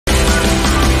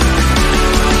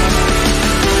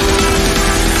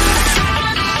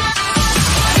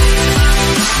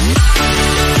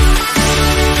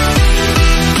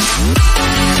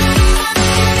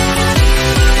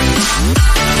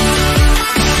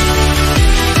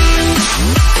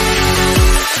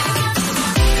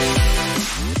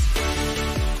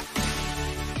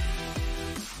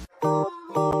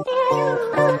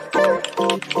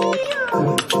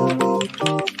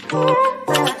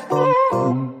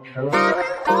Ladies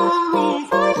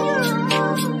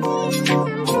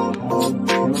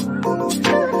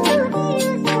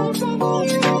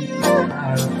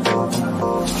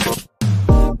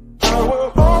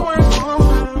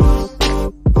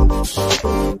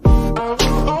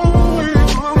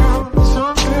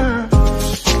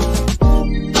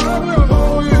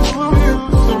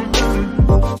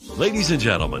and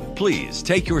gentlemen, please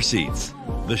take your seats.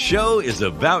 The show is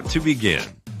about to begin.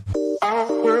 I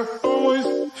will always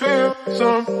feel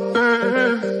something.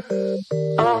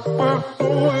 I will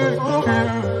always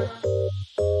feel.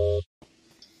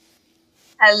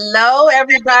 Hello,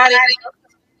 everybody. Welcome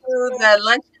to the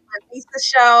Lunch with Lisa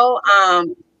show.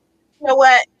 You know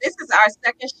what? This is our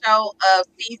second show of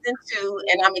season 2,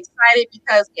 and I'm excited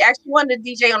because we actually wanted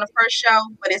to DJ on the first show,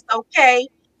 but it's okay.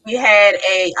 We had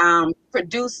a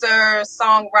producer,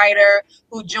 songwriter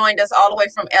who joined us all the way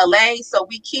from LA, so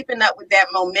we keeping up with that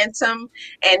momentum.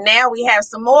 And now we have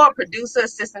some more producer,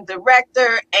 assistant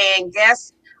director, and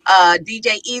guest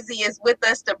DJ Easy is with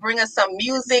us to bring us some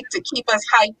music to keep us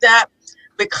hyped up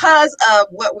because of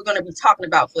what we're going to be talking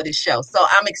about for this show. So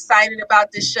I'm excited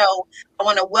about this show. I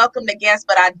want to welcome the guests,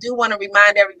 but I do want to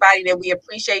remind everybody that we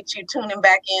appreciate you tuning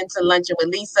back into Luncheon with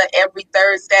Lisa every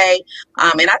Thursday.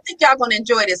 And I think y'all going to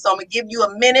enjoy this. So I'm going to give you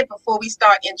a minute before we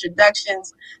start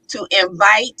introductions to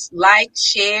invite, like,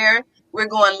 share. We're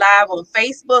going live on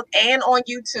Facebook and on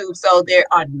YouTube, so there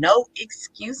are no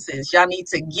excuses. Y'all need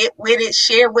to get with it,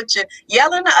 share with you,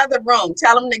 yell in the other room,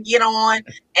 tell them to get on,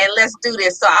 and let's do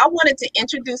this. So I wanted to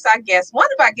introduce our guest. One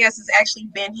of our guests has actually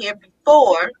been here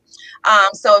before,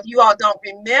 so if you all don't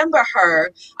remember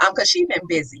her, because she's been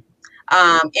busy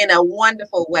in a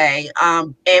wonderful way,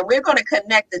 and we're going to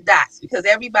connect the dots because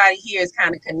everybody here is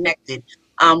kind of connected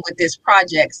with this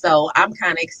project. So I'm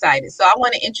kind of excited. So I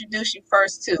want to introduce you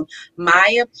first to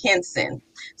Maya Pinson.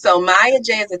 So Maya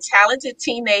J is a talented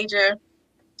teenager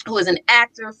who is an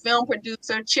actor, film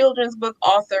producer, children's book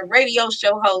author, radio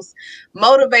show host,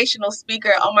 motivational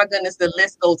speaker. Oh my goodness, the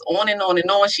list goes on and on and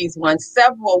on. She's won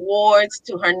several awards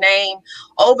to her name.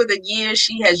 Over the years,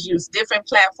 she has used different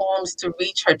platforms to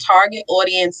reach her target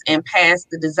audience and pass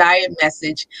the desired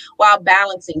message while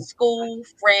balancing school,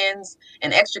 friends,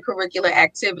 and extracurricular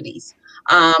activities.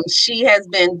 She has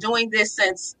been doing this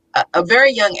since a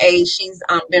very young age. She's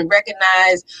been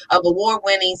recognized of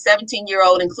award-winning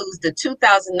 17-year-old, includes the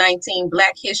 2019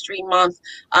 Black History Month,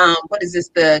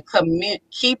 the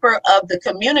Keeper of the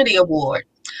Community Award.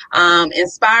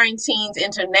 Inspiring Teens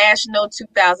International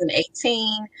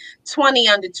 2018, 20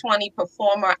 Under 20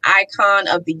 Performer Icon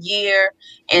of the Year,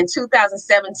 and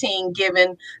 2017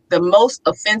 given the most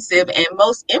offensive and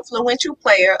most influential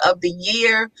player of the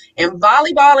year in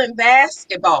volleyball and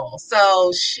basketball.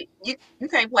 So you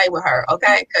can't play with her,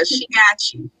 okay? Because she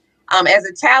got you. As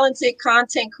a talented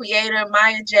content creator,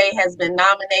 Maya J has been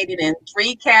nominated in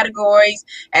 3 categories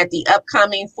at the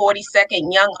upcoming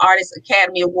 42nd Young Artist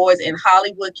Academy Awards in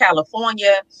Hollywood,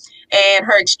 California. And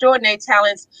her extraordinary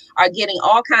talents are getting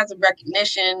all kinds of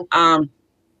recognition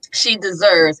she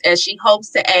deserves, as she hopes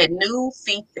to add new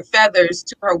feathers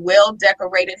to her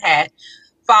well-decorated hat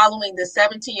following the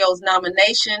 17-year-old's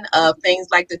nomination of things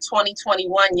like the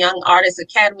 2021 Young Artist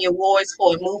Academy Awards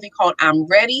for a movie called I'm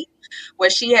Ready, where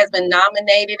she has been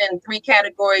nominated in 3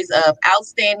 categories of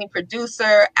Outstanding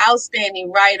Producer,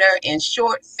 Outstanding Writer, and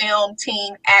Short Film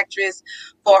Teen Actress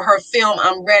for her film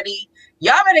I'm Ready.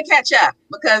 Y'all better catch up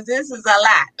because this is a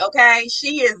lot, okay?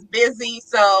 She is busy,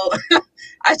 so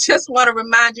I just want to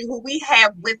remind you who we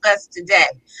have with us today.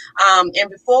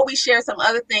 And before we share some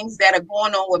other things that are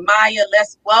going on with Maya,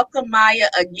 let's welcome Maya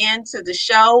again to the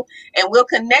show, and we'll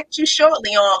connect you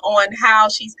shortly on how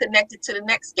she's connected to the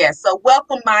next guest. So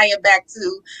welcome Maya back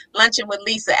to Luncheon with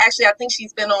Lisa. Actually, I think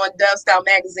she's been on Dove Style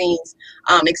Magazine's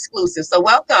exclusive. So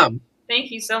welcome. Thank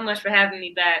you so much for having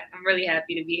me back. I'm really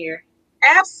happy to be here.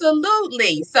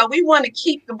 Absolutely. So we want to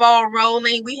keep the ball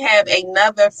rolling. We have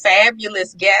another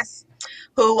fabulous guest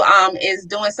who is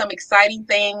doing some exciting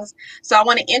things. So I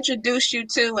want to introduce you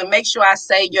to and make sure I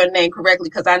say your name correctly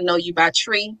because I know you by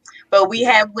Tree. But we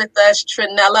have with us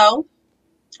Trinello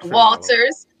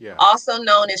Walters, also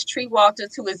known as Tree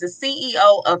Walters, who is the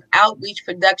CEO of Outreach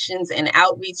Productions and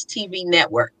Outreach TV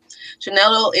Network.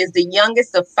 Trinello is the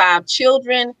youngest of 5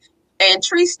 children, and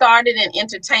Tree started in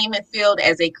entertainment field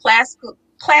as a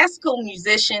classical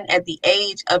musician at the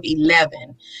age of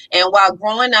 11. And while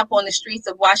growing up on the streets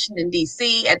of Washington,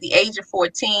 D.C., at the age of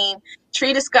 14,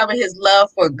 Tree discovered his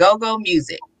love for go-go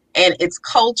music and its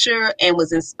culture and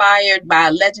was inspired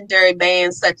by legendary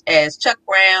bands such as Chuck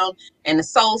Brown and the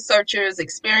Soul Searchers,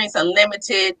 Experience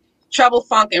Unlimited, Trouble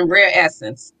Funk, and Rare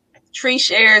Essence. Tree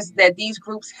shares that these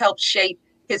groups helped shape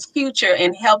his future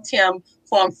and helped him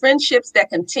form friendships that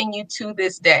continue to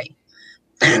this day.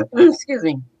 Excuse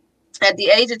me. At the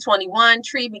age of 21,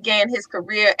 Tree began his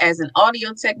career as an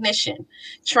audio technician,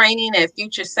 training at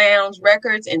Future Sounds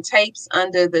Records and Tapes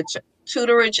under the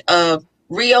tutorage of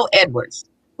Rio Edwards,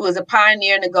 who is a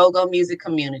pioneer in the go-go music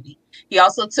community. He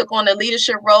also took on a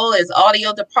leadership role as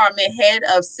audio department head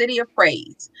of City of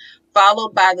Praise,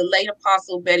 followed by the late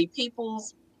Apostle Betty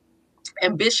Peoples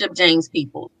and Bishop James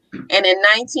Peoples. And in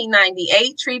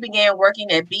 1998, Tree began working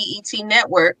at BET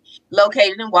Network,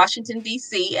 located in Washington,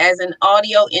 D.C., as an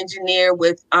audio engineer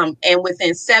and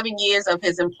within 7 years of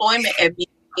his employment at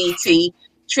BET,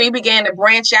 Tree began to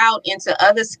branch out into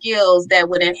other skills that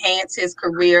would enhance his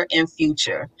career and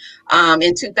future.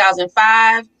 In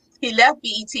 2005, he left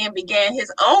BET and began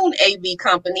his own AV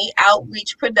company,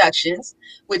 Outreach Productions,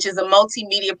 which is a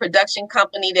multimedia production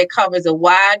company that covers a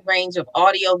wide range of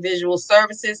audio-visual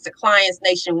services to clients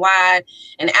nationwide.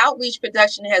 And Outreach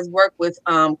Production has worked with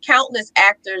countless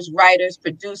actors, writers,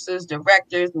 producers,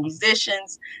 directors,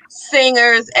 musicians,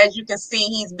 singers. As you can see,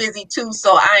 he's busy too,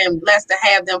 so I am blessed to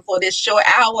have them for this short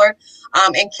hour,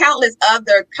 and countless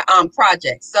other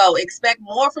projects. So expect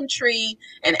more from Tree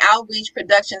and Outreach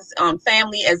Productions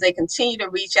family as they continue to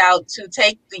reach out to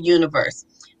take the universe.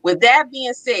 With that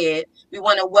being said, we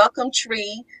want to welcome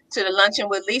Tree to the Luncheon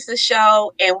with Lisa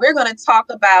show, and we're going to talk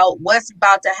about what's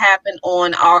about to happen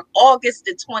on our August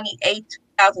the 28th,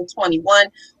 2021.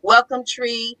 Welcome,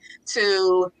 Tree,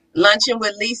 to Luncheon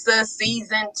with Lisa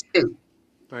Season 2.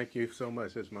 Thank you so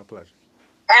much. It's my pleasure.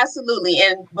 Absolutely.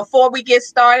 And before we get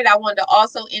started, I wanted to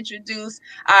also introduce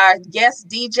our guest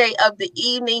DJ of the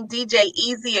evening, DJ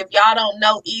Easy. If y'all don't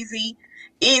know Easy,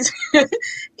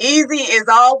 Easy is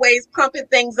always pumping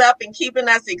things up and keeping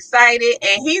us excited.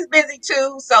 And he's busy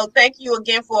too. So thank you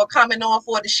again for coming on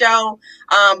for the show,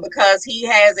 because he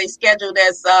has a schedule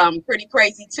that's pretty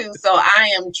crazy too. So I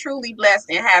am truly blessed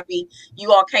and happy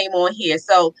you all came on here.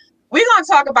 So we're going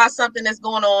to talk about something that's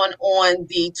going on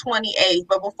the 28th.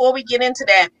 But before we get into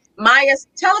that, Maya,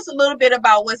 tell us a little bit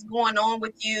about what's going on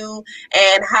with you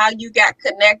and how you got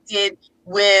connected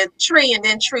with Tree. And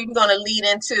then Tree, we're going to lead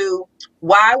into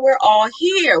why we're all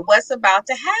here, what's about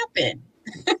to happen.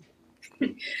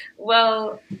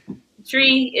 Well,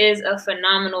 Tree is a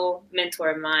phenomenal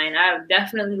mentor of mine. I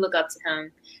definitely look up to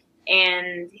him.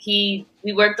 And we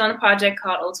worked on a project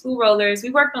called Old School Rollers. We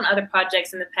worked on other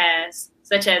projects in the past,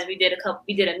 such as we did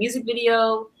a music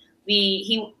video.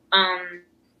 He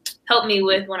helped me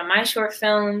with one of my short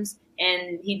films,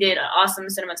 and he did an awesome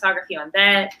cinematography on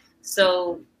that.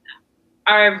 So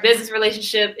our business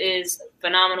relationship is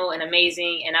phenomenal and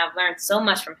amazing, and I've learned so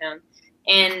much from him.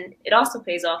 And it also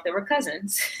pays off that we're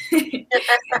cousins.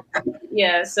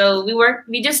 Yeah, so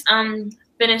we just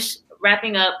finished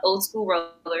wrapping up Old School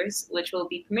Rollers, which will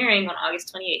be premiering on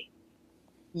August 28th.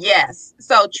 Yes.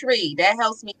 So Tree, that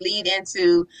helps me lead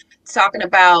into talking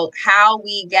about how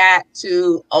we got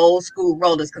to Old School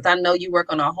Rollers, because I know you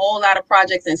work on a whole lot of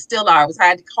projects and still are. It was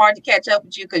hard to catch up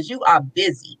with you because you are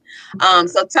busy.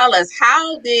 So tell us,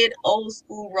 how did Old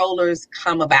School Rollers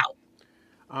come about?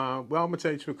 Well, I'm gonna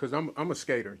tell you the truth because I'm a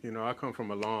skater. You know, I come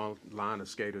from a long line of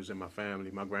skaters in my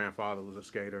family. My grandfather was a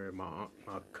skater, and my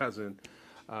cousin.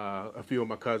 A few of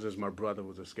my cousins, my brother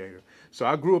was a skater, so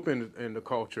I grew up in the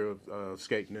culture of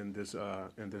skating in this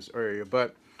area.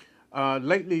 But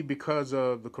lately, because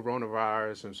of the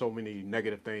coronavirus and so many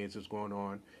negative things that's going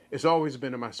on, it's always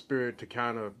been in my spirit to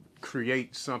kind of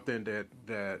create something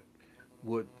that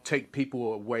would take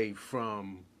people away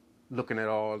from looking at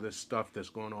all this stuff that's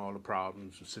going on, all the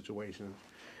problems and situations.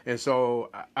 And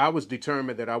so I was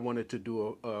determined that I wanted to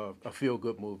do a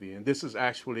feel-good movie, and this is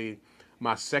actually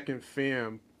my second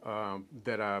film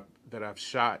that I've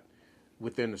shot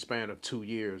within the span of 2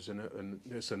 years, and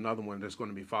there's another one that's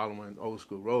going to be following Old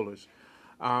School Rollers.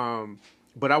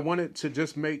 But I wanted to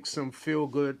just make some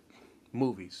feel-good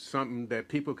movies, something that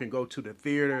people can go to the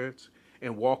theaters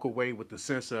and walk away with the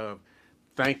sense of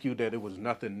thank you, that it was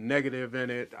nothing negative in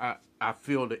it. I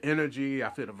feel the energy, I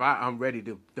feel the vibe. I'm ready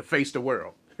to face the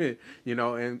world, you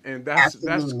know, and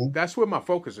that's where my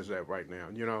focus is at right now,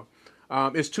 you know.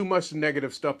 It's too much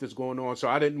negative stuff that's going on, so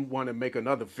I didn't want to make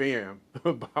another film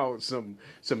about some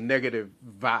negative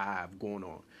vibe going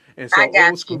on. And so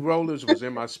Old School Rollers was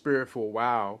in my spirit for a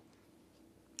while,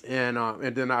 and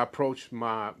then I approached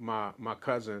my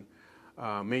cousin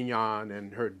Mignon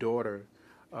and her daughter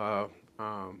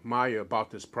Maya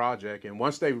about this project, and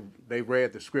once they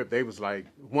read the script, they was like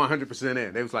 100%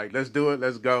 in. They was like, let's do it,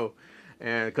 let's go,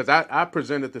 and because I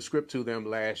presented the script to them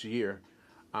last year.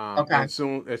 Okay.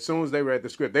 And as soon as they read the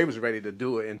script, they was ready to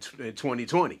do it in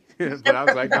 2020. But I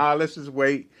was like, nah, let's just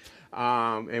wait.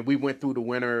 And we went through the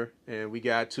winter and we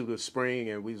got to the spring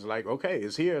and we was like, okay,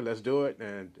 it's here, let's do it.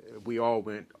 And we all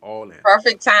went all in.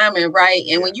 Perfect timing, right?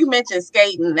 And when Yes. you mention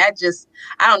skating, that just,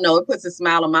 I don't know, it puts a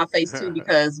smile on my face too,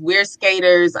 because we're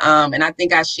skaters. And I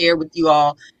think I shared with you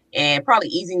all, and probably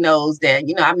Easy knows that,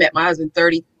 I met my husband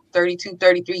 32,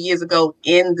 33 years ago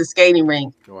in the skating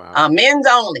rink. Wow. Men's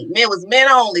only. It was men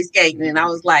only skating. And I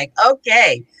was like,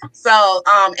 okay. So,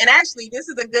 and actually, this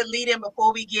is a good lead in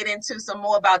before we get into some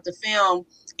more about the film.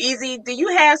 Easy, do you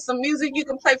have some music you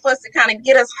can play for us to kind of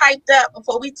get us hyped up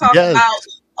before we talk Yes. about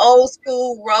Old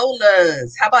School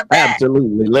Rollers? How about that?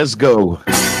 Absolutely. Let's go.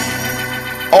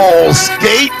 All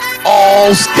skate,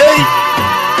 all skate.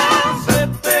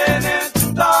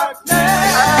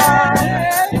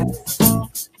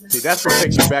 See, that's what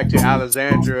takes you back to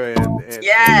Alexandria and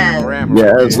Yes. Panorama.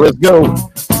 Yes, let's go.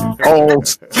 All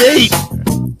skate.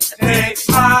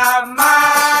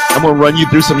 I'm going to run you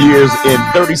through some years in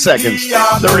 30 seconds.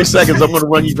 30 seconds, I'm going to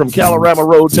run you from Calorama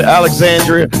Road to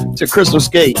Alexandria to Crystal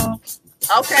Skate.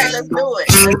 Okay, let's do it.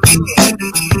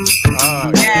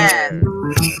 Oh, Yes.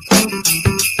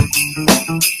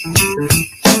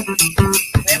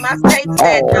 Where my skates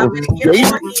at? I'm going to get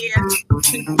them on here.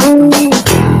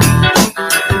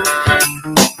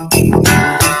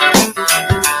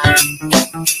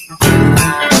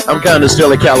 I'm kind of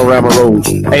still at Calorama Road.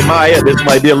 Hey, Maya, this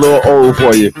might be a little old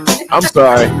for you. I'm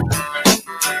sorry.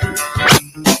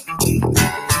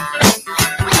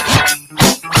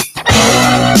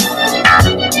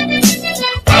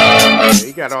 Yeah,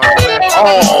 you got all that.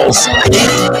 All skate.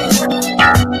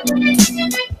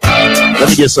 Let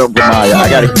me get something for Maya. I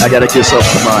gotta get something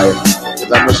for Maya,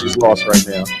 because I know she's lost right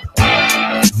now.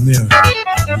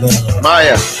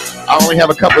 Maya, I only have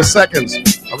a couple of seconds.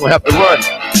 I'm gonna have to run.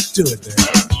 Do it, man.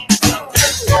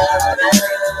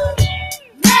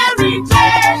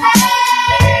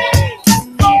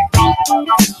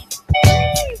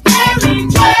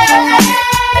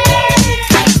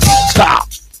 Stop.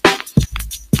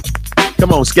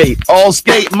 Come on, skate. All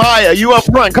skate. Maya, you up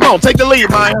front. Come on, take the lead,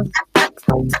 Maya.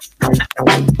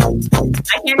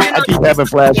 I keep having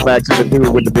flashbacks to the dude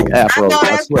with the big I afro. know I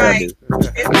that's swear I right. do.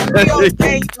 It's real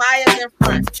skates. Maya's in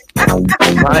front.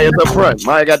 Maya's up front.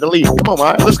 Maya got the lead. Come on,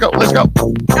 Maya. Let's go. Let's go.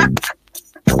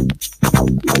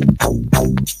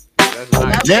 That's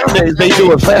nice. Nowadays, they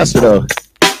do it faster, though.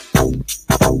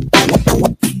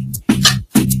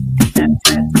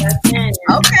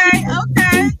 Okay.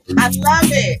 I love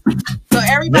it. So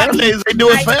everybody. Nowadays, they do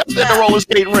it faster than the roller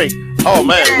skating rink. Oh,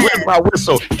 man. Yes. Where's my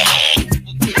whistle?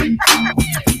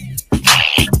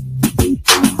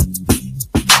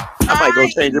 I might go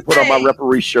change and put on my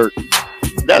referee shirt.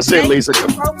 That's it, Thank Lisa. you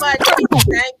so much.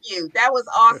 Thank you. That was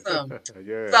awesome.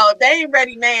 Yeah. So if they ain't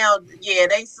ready now, yeah,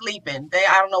 they sleeping.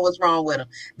 I don't know what's wrong with them.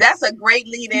 That's a great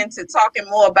lead into talking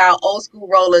more about Old School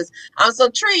Rollers. So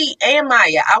Tree and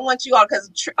Maya, I want you all, because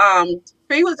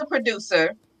Tree was the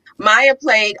producer. Maya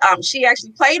played. She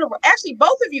actually played. Actually,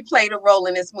 both of you played a role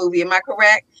in this movie. Am I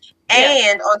correct?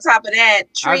 Yeah. And on top of that,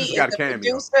 I Tree just is got a the cameo.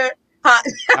 producer. Huh?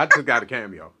 I just got a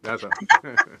cameo. That's a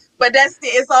But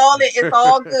it's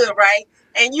all good, right?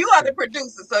 And you are the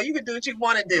producer, so you can do what you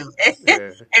want to do.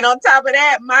 yeah. And on top of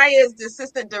that, Maya is the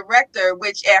assistant director,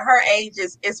 which at her age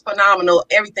is phenomenal.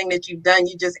 Everything that you've done,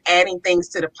 you're just adding things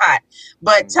to the pot.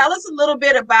 But tell us a little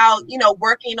bit about,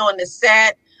 working on the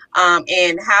set,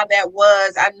 and how that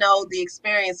was. I know the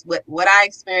experience, what I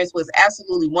experienced was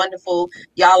absolutely wonderful.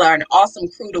 Y'all are an awesome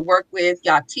crew to work with.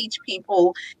 Y'all teach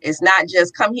people. It's not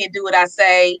just come here, do what I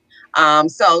say.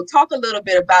 So talk a little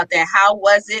bit about that. How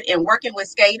was it in working with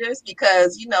skaters?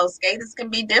 Because, skaters can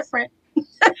be different.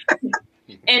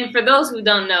 And for those who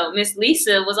don't know, Miss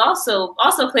Lisa was also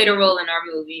played a role in our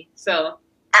movie. So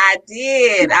I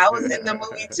did. I was in the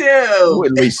movie too.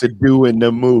 What did Lisa do in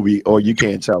the movie? Or you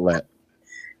can't tell that.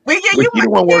 We get Was you. she the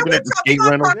one working we at the talk- skate we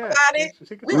gonna rental? talk about it.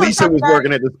 We gonna Lisa talk was about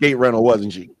working at the skate rental,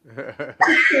 wasn't she?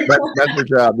 That's her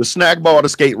job. The snack bar, the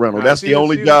skate rental. That's the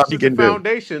only job she can the do.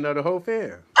 foundation of the whole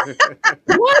film.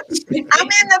 What?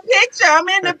 I'm in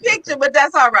the picture, but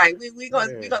that's all right. We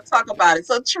gonna talk about it.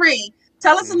 So Tree,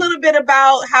 tell us a little bit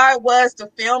about how it was to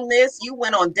film this. You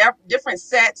went on different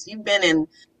sets. You've been in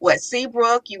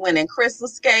Seabrook. You went in Crystal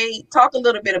Skate. Talk a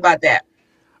little bit about that.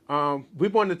 We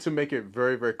wanted to make it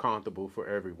very, very comfortable for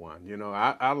everyone.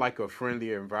 I like a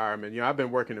friendly environment. I've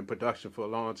been working in production for a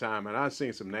long time, and I've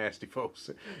seen some nasty folks,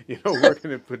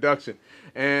 working in production.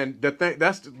 And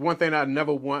that's one thing I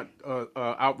never want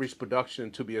outreach production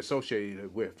to be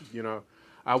associated with.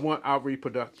 I want outreach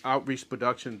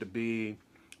production to be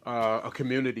a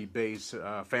community-based,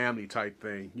 family type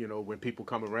thing. When people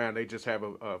come around, they just have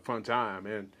a fun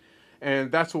time, and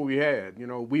that's what we had.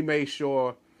 We made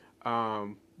sure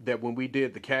that when we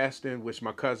did the casting, which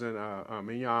my cousin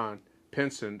Mignon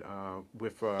Pinson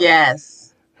with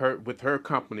Yes. her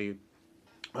company,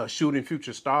 Shooting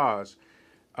Future Stars,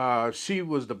 she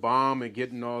was the bomb in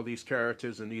getting all these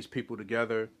characters and these people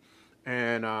together,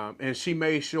 and she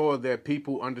made sure that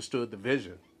people understood the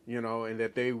vision, you know, and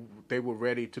that they were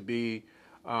ready to be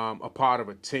a part of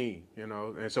a team, you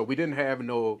know. And so we didn't have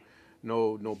no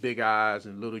big eyes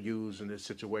and little U's in this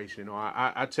situation. You know,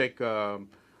 I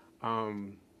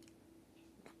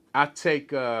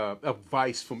take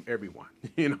advice from everyone,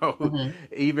 you know.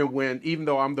 Even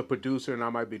though I'm the producer and I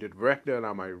might be the director and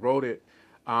I might wrote it,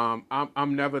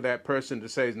 I'm never that person to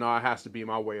say, no, it has to be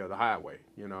my way or the highway,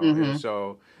 you know. And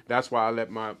so that's why I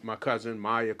let my cousin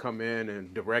Maya come in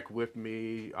and direct with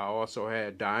me. I also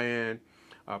had Diane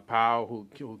Powell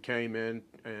who came in,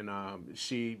 and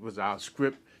she was our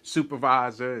script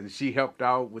supervisor, and she helped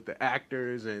out with the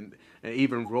actors and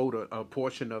even wrote a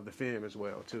portion of the film as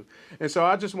well too. And so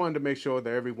I just wanted to make sure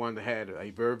that everyone had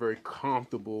a very, very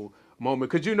comfortable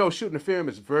moment, because you know shooting a film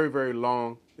is very, very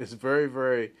long. It's very,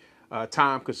 very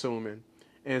time consuming.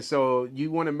 And so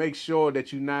you want to make sure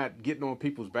that you're not getting on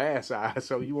people's bad side.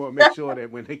 So you want to make sure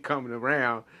that when they coming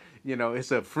around, you know,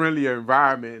 it's a friendlier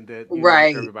environment, that you know,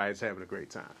 everybody's having a great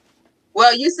time.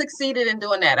 Well, you succeeded in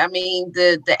doing that. I mean,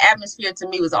 the atmosphere to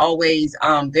me was always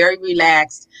very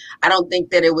relaxed. I don't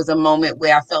think that it was a moment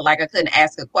where I felt like I couldn't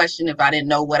ask a question if I didn't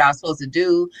know what I was supposed to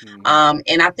do.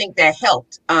 And I think that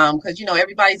helped because, you know,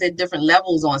 everybody's at different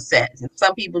levels on set.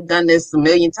 Some people have done this a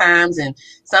million times, and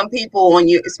some people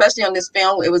especially on this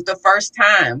film, it was the first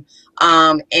time.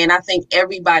 And I think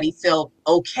everybody felt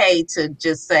okay to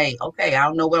just say, okay, I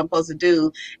don't know what I'm supposed to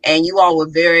do. And you all were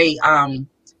very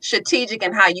strategic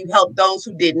in how you helped those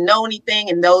who didn't know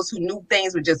anything, and those who knew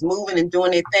things were just moving and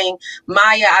doing their thing.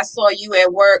 Maya, I saw you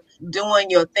at work doing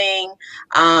your thing.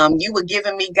 You were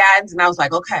giving me guidance, and I was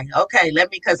like, okay,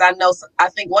 because I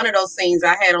think one of those scenes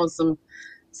I had on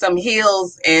some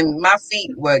heels and my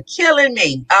feet were killing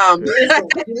me. At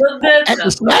the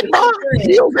snack bar?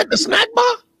 Heels at the snack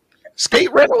bar?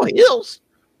 Skate rental heels?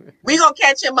 We gonna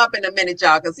catch him up in a minute,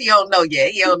 y'all, because he don't know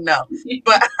yet. He don't know.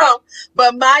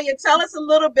 But Maya, tell us a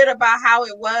little bit about how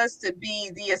it was to be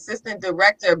the assistant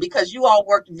director, because you all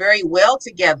worked very well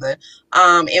together.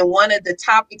 And one of the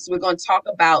topics we're going to talk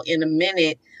about in a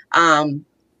minute,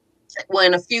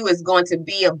 when a few, is going to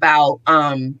be about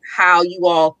how you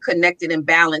all connected and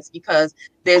balanced, because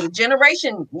there's a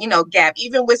generation, you know, gap,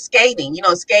 even with skating. You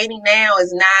know, skating now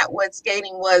is not what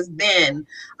skating was then.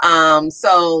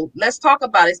 So let's talk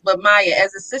about it. But Maya,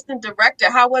 as assistant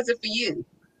director, how was it for you?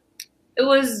 It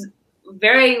was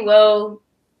very well.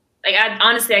 Like,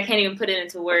 honestly, I can't even put it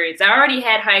into words. I already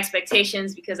had high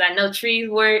expectations because I know Tree's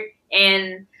work,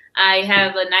 and I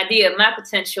have an idea of my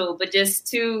potential, but just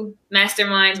two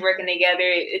masterminds working together,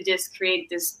 it just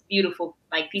created this beautiful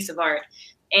piece of art.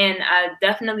 And I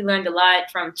definitely learned a lot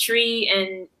from Tree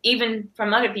and even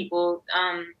from other people.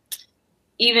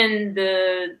 Even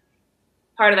the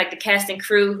part of the cast and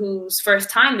crew whose first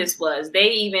time this was, they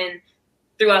even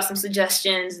threw out some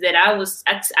suggestions that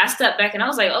I stepped back and I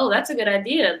was like, oh, that's a good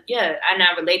idea. Yeah. And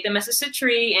I relate the message to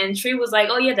Tree, and Tree was like,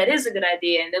 oh yeah, that is a good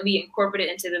idea. And then we incorporated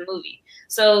it into the movie.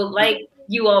 So like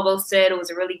you all both said, it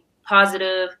was a really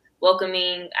positive,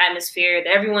 welcoming atmosphere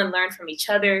that everyone learned from each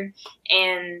other.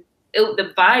 And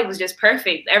the vibe was just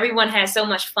perfect. Everyone had so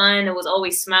much fun. It was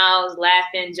always smiles,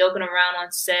 laughing, joking around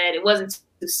on set. It wasn't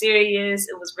too serious.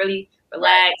 It was really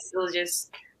relaxed. It was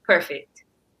just perfect.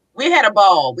 We had a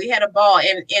ball.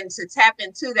 And to tap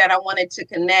into that, I wanted to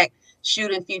connect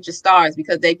Shooting Future Stars,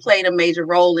 because they played a major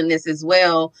role in this as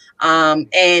well.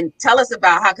 And tell us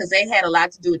about how, because they had a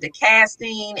lot to do with the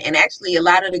casting and actually a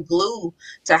lot of the glue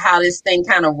to how this thing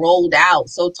kind of rolled out.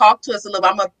 So talk to us a little.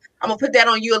 I'm gonna put that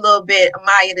on you a little bit,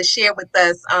 Maya, to share with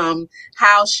us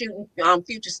how Shooting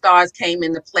Future Stars came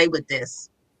into play with this.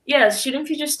 Yeah, Shooting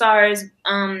Future Stars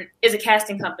is a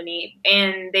casting company,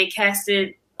 and they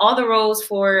casted all the roles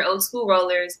for Old School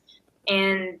Rollers,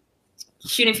 and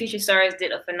Shooting Future Stars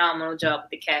did a phenomenal job with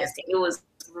the casting. It was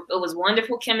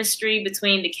wonderful chemistry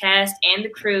between the cast and the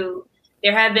crew.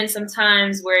 There have been some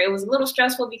times where it was a little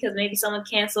stressful because maybe someone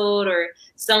canceled or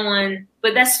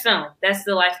but that's film. That's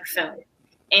the life of film.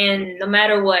 And no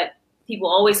matter what, people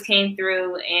always came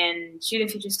through, and Shooting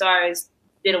Future Stars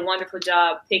did a wonderful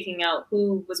job picking out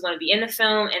who was going to be in the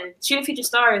film. And Shooting Future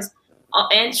Stars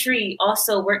and Tree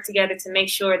also worked together to make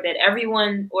sure that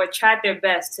everyone, or tried their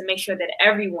best to make sure that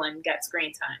everyone got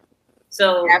screen time.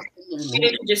 So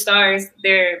Shooting Future Stars,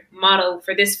 their motto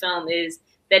for this film is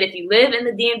that if you live in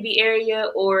the DMV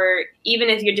area, or even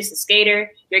if you're just a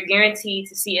skater, you're guaranteed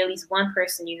to see at least one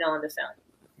person you know in the film.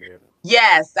 Yeah.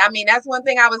 Yes, I mean, that's one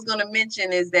thing I was going to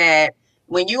mention is that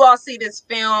when you all see this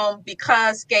film,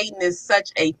 because skating is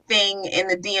such a thing in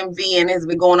the DMV and has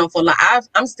been going on for a long,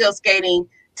 I'm still skating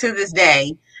to this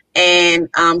day, and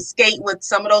skate with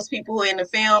some of those people who are in the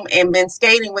film and been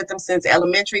skating with them since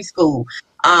elementary school.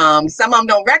 Some of them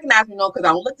don't recognize me because I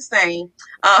don't look the same.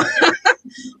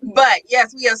 But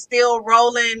yes, we are still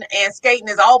rolling, and skating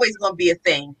is always going to be a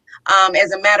thing.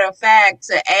 As a matter of fact,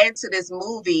 to add to this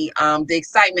movie, the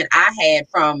excitement I had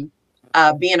from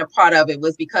being a part of it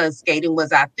was because skating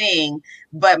was our thing.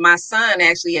 But my son,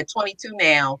 actually at 22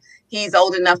 now, he's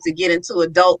old enough to get into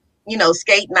adult,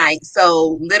 skate night.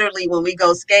 So literally when we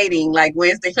go skating, like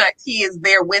Wednesday night, he is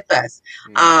there with us.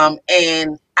 And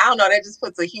I don't know, that just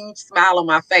puts a huge smile on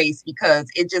my face because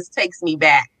it just takes me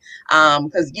back.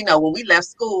 Because, when we left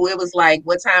school, it was like,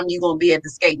 what time are you going to be at the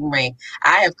skating rink?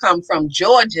 I have come from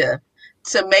Georgia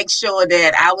to make sure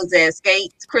that I was at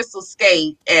Crystal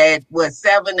Skate at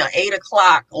 7 or 8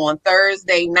 o'clock on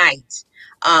Thursday night.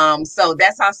 So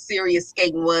that's how serious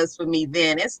skating was for me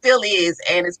then. It still is,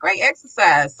 and it's great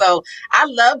exercise. So I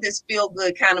love this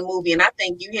feel-good kind of movie, and I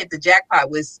think you hit the jackpot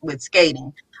with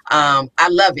skating. I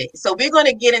love it. So we're going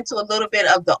to get into a little bit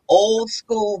of the old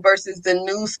school versus the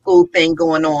new school thing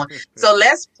going on. So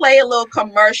let's play a little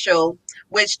commercial,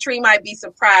 which Tree might be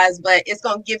surprised, but it's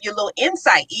going to give you a little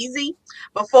insight. Easy.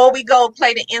 Before we go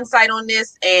play the insight on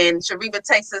this and Sharifa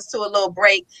takes us to a little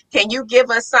break, can you give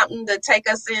us something to take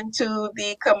us into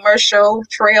the commercial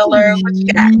trailer? What you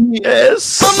got?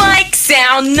 Yes. My mic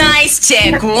sound nice,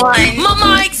 check one.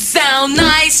 My mic sound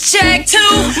nice, check two.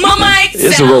 My mic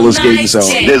It's a roller skating song.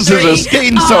 This is a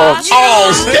skating song.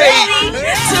 All skate.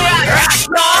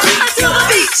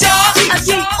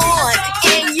 Keep on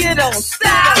and you don't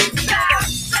stop.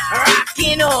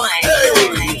 Rocking on.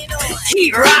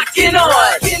 Keep rocking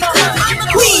on.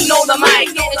 Queen on the mic.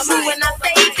 It's true when I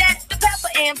say that the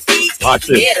Pepper MC. Watch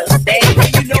this.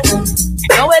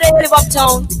 Know where they live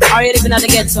uptown or you living at the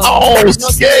ghetto. All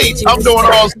skate. I'm doing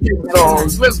all skate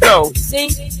songs. Let's go. See?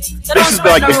 This is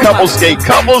like the couple skates.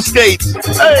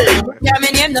 Hey. Yeah, me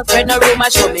name no friend, no room,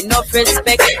 show me no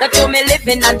respect. Not to me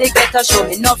living and they get to show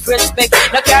me no respect.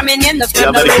 No care me name no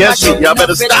friend, no room, show me no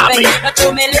respect. Not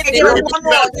to me living and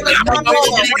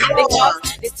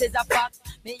this is a fact.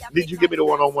 Did you give me the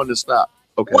one-on-one to stop?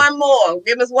 Okay. One more.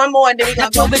 Give us one more and then we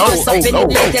got to go. I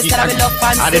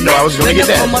didn't know I was going to get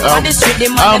that.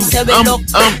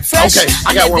 Okay,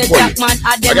 I got one for you.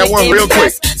 I got one real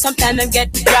quick. Sometimes I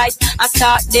get it right. I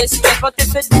start this, but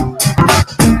if it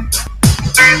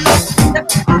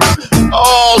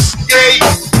all skate.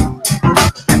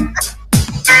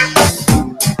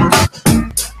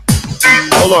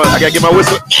 Hold on, I gotta get my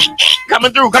whistle.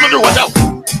 Coming through, watch out.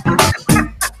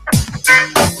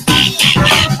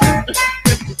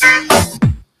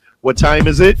 What time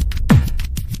is it?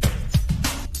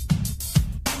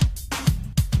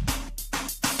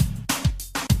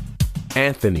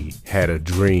 Anthony had a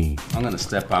dream. I'm going to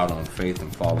step out on faith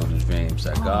and follow the dreams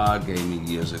that God gave me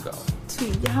years ago. To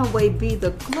Yahweh be the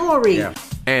glory. Yeah.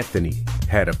 Anthony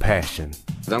had a passion.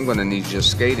 I'm going to need your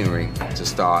skating rink to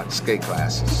start skate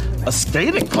classes. A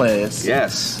skating class?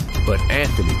 Yes. But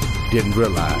Anthony didn't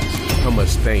realize how much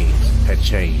things had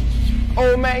changed.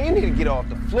 Old man, you need to get off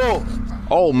the floor.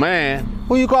 Old man?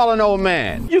 Who you calling old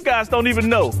man? You guys don't even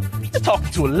know. You're talking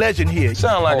to a legend here.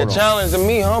 Sound like a challenge to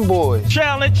me, huh, boy?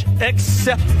 Challenge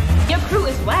accepted. Your crew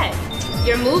is whack.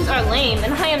 Your moves are lame,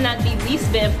 and I am not the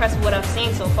least bit impressed with what I've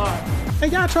seen so far. Hey,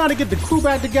 y'all trying to get the crew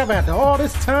back together after all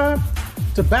this time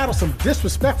to battle some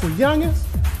disrespectful youngins?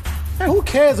 Hey, who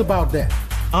cares about that?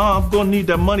 I'm gonna need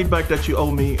that money back that you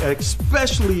owe me,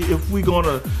 especially if we're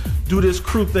gonna do this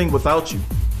crew thing without you.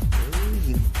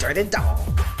 You dirty dog.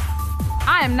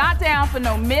 I am not down for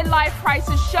no midlife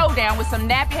crisis showdown with some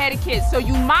nappy-headed kids, so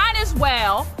you might as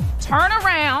well turn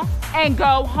around and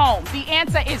go home. The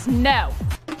answer is no.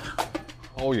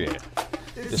 Oh, yeah.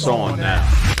 It's on now.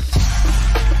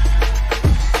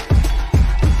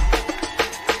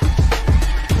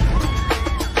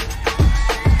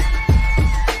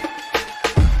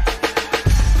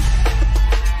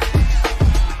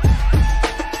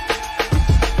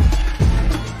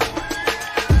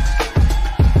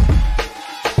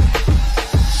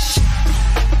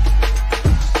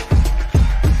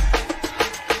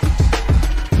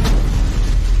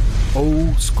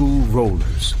 Old school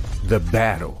rollers. The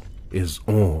battle is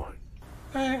on.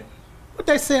 Man, what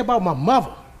they say about my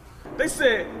mother? They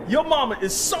said your mama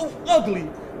is so ugly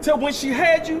till when she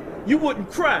had you, you wouldn't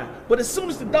cry. But as soon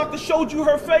as the doctor showed you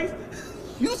her face,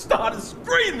 you started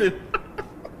screaming.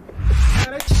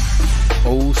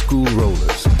 Old school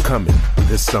rollers coming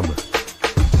this summer.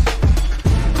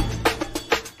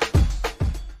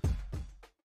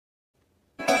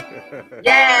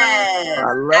 Yes.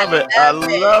 I love it. I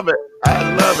love it.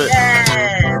 I love it. Yes.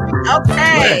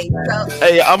 Okay. So,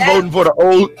 hey, I'm voting for the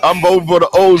old. I'm voting for the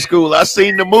old school. I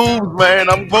seen the moves, man.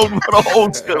 I'm voting for the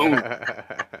old school.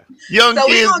 Young so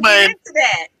kids, we man. get into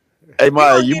that. Hey,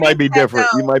 Maya, you might be different.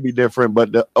 You might be different,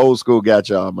 but the old school got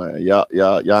y'all, man.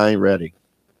 Y'all ain't ready.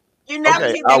 You never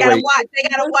Okay, see. They gotta wait. watch. They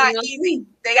gotta watch. Easy.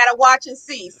 They gotta watch and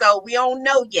see. So we don't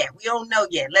know yet.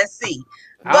 Let's see.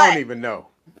 I don't even know.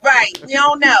 Right, we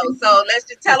don't know. So let's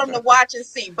just tell them to watch and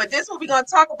see. But this is what we're going to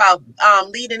talk about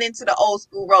leading into the old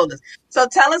school rollers. So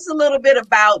tell us a little bit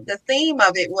about the theme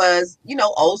of it was,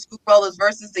 old school rollers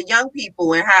versus the young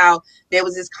people and how there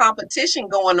was this competition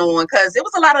going on because there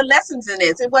was a lot of lessons in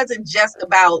this. It wasn't just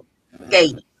about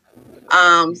skating.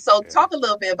 So talk a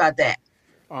little bit about that.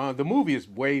 The movie is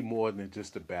way more than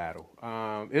just a battle.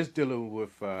 It's dealing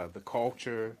with the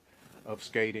culture of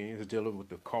skating. It's dealing with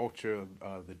the culture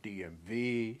of the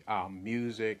DMV, our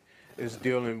music. It's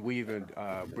dealing. We even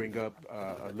bring up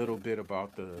a little bit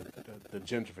about the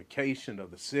gentrification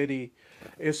of the city.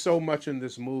 It's so much in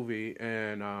this movie,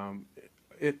 and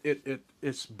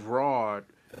it's broad,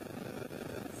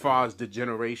 as far as the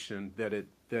generation that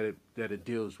it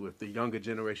deals with, the younger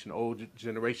generation, older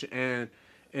generation,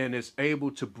 and it's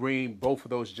able to bring both of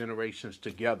those generations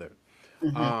together.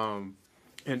 Mm-hmm.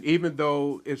 And even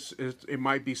though it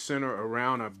might be centered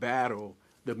around a battle,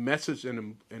 the message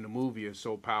in the movie is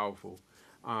so powerful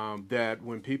that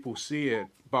when people see it,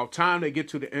 about time they get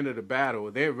to the end of the battle,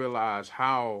 they realize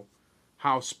how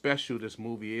special this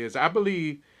movie is. I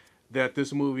believe that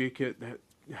this movie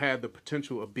had the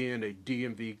potential of being a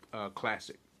DMV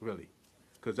classic, really,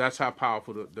 because that's how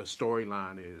powerful the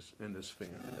storyline is in this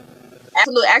film.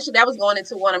 Absolutely. Actually, that was going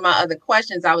into one of my other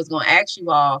questions I was going to ask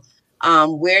you all.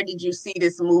 Where did you see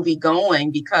this movie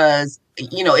going? Because,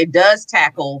 it does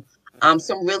tackle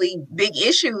some really big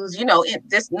issues,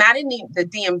 not in the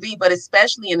DMV, but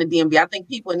especially in the DMV. I think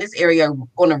people in this area are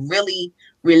going to really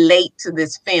relate to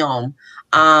this film.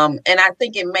 And I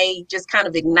think it may just kind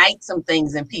of ignite some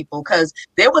things in people because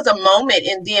there was a moment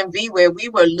in DMV where we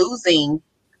were losing.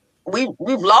 We've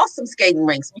lost some skating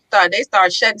rinks. They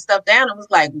started shutting stuff down. It was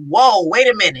like, whoa, wait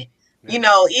a minute.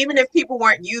 Even if people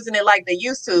weren't using it like they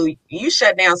used to, you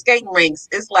shut down skating rinks.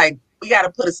 It's like, we got to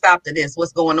put a stop to this.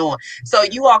 What's going on? So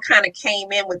you all kind of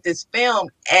came in with this film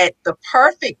at the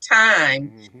perfect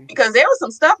time because there was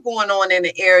some stuff going on in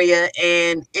the area.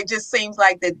 And it just seems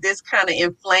like that this kind of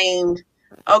inflamed,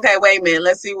 okay, wait a minute,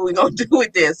 let's see what we're going to do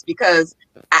with this. Because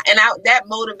that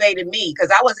motivated me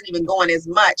because I wasn't even going as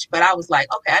much, but I was like,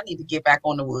 okay, I need to get back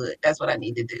on the wood. That's what I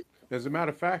need to do. As a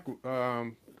matter of fact,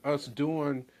 us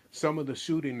doing some of the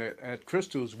shooting at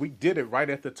Crystals, we did it right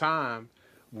at the time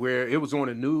where it was on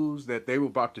the news that they were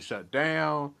about to shut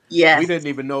down. Yes. We didn't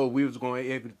even know we was going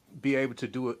to be able to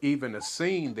do even a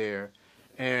scene there.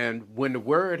 And when the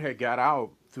word had got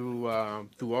out through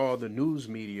all the news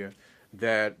media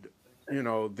that,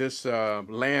 this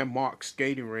landmark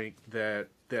skating rink that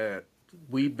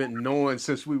we've been knowing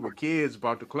since we were kids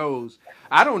about to close,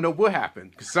 I don't know what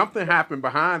happened. Something happened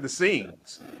behind the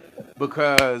scenes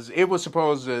because it was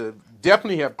supposed to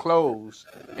definitely have closed.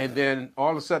 And then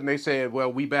all of a sudden they said,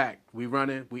 well, we back, we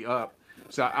running, we up.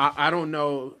 So I don't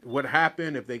know what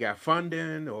happened, if they got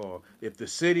funding or if the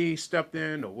city stepped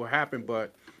in or what happened,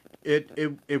 but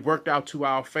it worked out to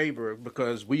our favor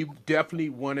because we definitely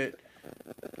wanted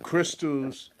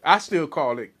Crystals. I still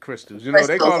call it Crystals.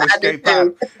 They call it Skate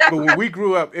Palace. But when we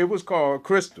grew up, it was called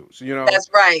Crystals. That's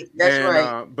right. That's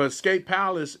right. But Skate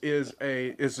Palace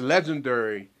is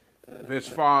legendary as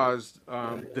far as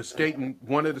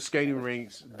one of the skating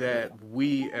rinks that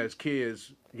we as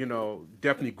kids,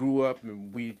 definitely grew up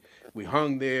and we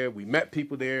hung there. We met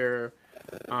people there.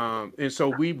 And so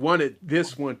we wanted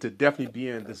this one to definitely be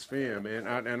in this film, and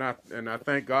I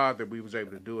thank God that we was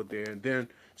able to do it there. And then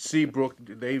Seabrook,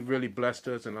 they really blessed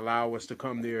us and allowed us to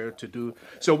come there to do.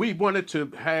 So we wanted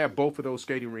to have both of those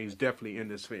skating rinks definitely in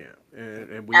this film,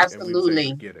 and we absolutely was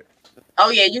able to get it. Oh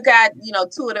yeah, you got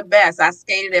two of the best. I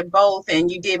skated at both,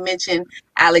 and you did mention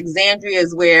Alexandria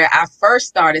is where I first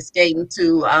started skating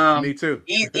to. Me too.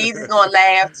 Easy's gonna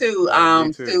laugh too.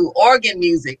 To organ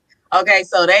music. Okay,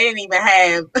 so they didn't even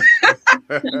have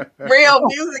real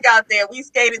music out there. We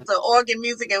skated to organ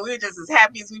music, and we were just as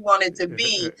happy as we wanted to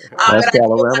be. That's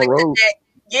Calorama Road.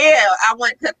 Yeah, I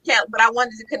wanted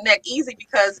to connect Easy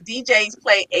because DJs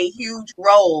play a huge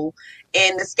role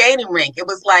in the skating rink. It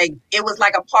was like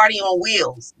a party on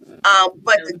wheels.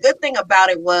 But the good thing about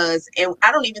it was, and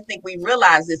I don't even think we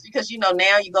realized this because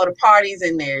now you go to parties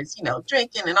and there's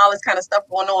drinking and all this kind of stuff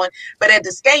going on. But at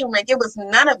the skating rink, it was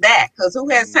none of that because who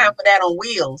has time for that on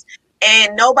wheels?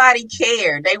 and nobody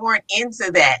cared. They weren't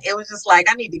into that. It was just like,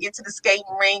 I need to get to the skating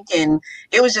rink, and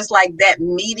it was just like that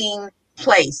meeting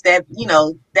place that, you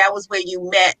know, that was where you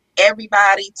met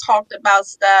everybody, talked about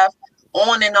stuff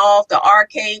on and off. The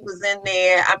arcade was in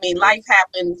there. I mean, life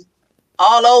happened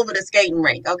all over the skating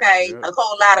rink. Okay, a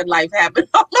whole lot of life happened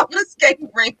all over the skating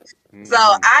rink. So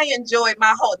I enjoyed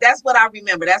that's what I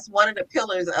remember. That's one of the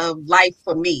pillars of life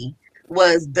for me,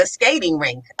 was the skating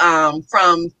rink,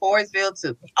 from Forestville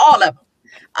to all of them.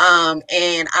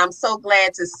 And I'm so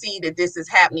glad to see that this is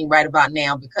happening right about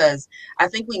now, because I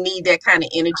think we need that kind of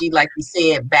energy, like we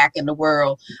said, back in the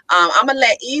world. I'm gonna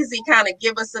let Easy kind of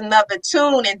give us another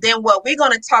tune, and then what we're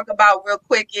gonna talk about real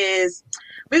quick is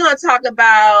we're gonna talk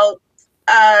about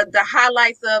the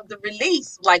highlights of the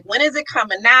release, like when is it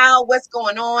coming out, what's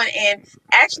going on, and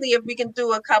actually if we can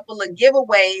do a couple of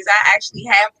giveaways. I actually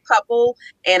have a couple,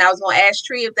 and I was going to ask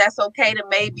Tree if that's okay to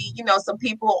maybe, you know, some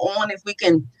people on, if we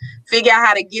can figure out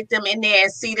how to get them in there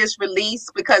and see this release,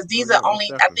 because these are only,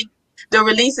 I think the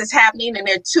release is happening and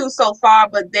there are 2 so far,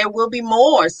 but there will be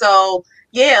more. So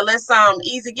yeah, let's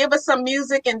Easy, give us some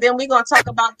music, and then we're going to talk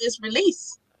about this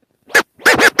release.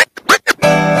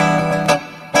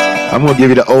 I'm going to give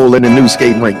you the old and the new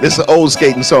skating rink. This is an old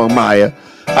skating song, Maya.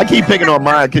 I keep picking on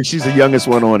Maya because she's the youngest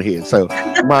one on here. So,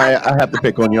 Maya, I have to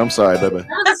pick on you. I'm sorry, baby. Some of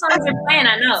the songs you're playing,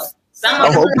 I know.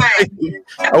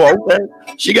 Okay.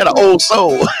 She got an old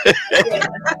soul. Yeah.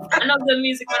 I know good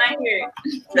music when I hear it.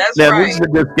 That's now, right. This is a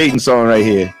good skating song right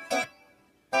here.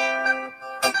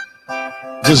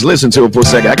 Just listen to it for a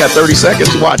second. I got 30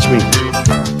 seconds. Watch me.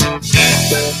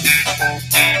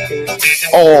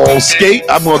 All skate.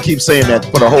 I'm going to keep saying that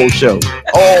for the whole show.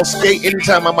 All skate.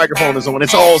 Anytime my microphone is on,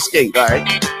 it's all skate. All right.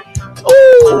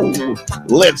 Ooh,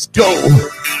 let's go.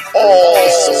 All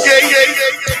skate.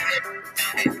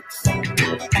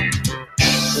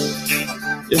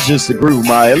 It's just the groove,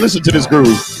 Maya. Listen to this groove.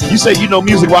 You say you know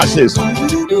music. Watch this.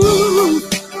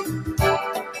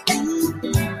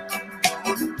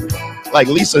 Like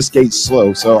Lisa skates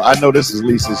slow, so I know this is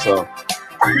Lisa's song.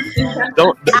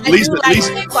 Lisa's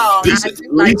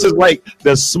like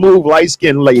the smooth,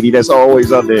 light-skinned lady that's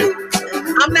always up there.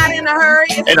 I'm not in a hurry.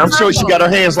 And I'm sure she got her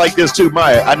hands like this too,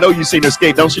 Maya. I know you seen her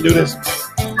skate. Don't she do this?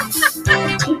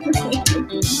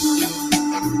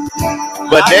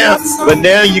 But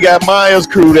now you got Maya's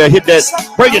crew that hit that.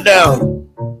 Break it down.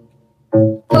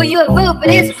 Oh, you a fool for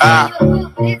this.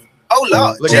 Oh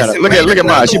Lord! Look at her. Look at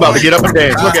Maya. She about to get up and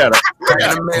dance. Look at her.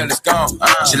 Got a mail, it's gone.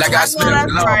 She like I smell it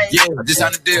alone. Yeah, just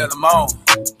on the deal, I'm on.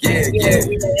 Yeah.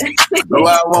 Go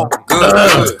I want,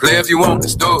 good. Play if you want,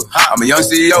 let's do it. I'm a young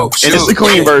CEO. And it's the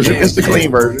clean version. It's the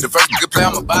clean version. The first good play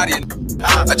on my body.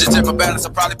 I just check my balance.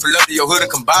 I probably pull up to your hood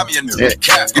and come buy me a new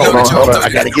cap. Hold on. I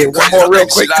gotta get one more real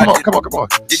quick. Come on.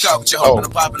 You talk with your hope and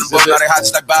I'm popping them both. Now they hot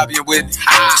just like Bobby and Whitney.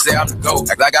 Say I'm the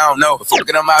GOAT. Act like I don't know. But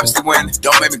fucking I'm obviously winning.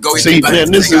 Don't make me go. See,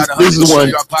 man, this is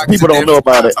one people don't know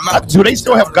about it. Do they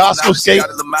still have gospel skate?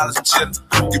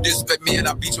 You disrespect me and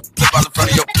I beat you flip all in front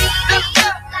of your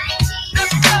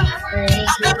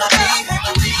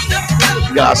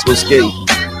gospel skate.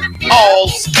 All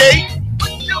skate.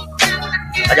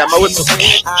 I got my whistle.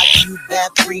 Are you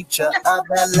that preacher of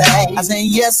LA? I said,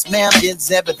 yes, ma'am,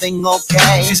 is everything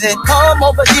okay? She said, come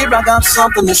over here, I got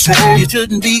something to say. You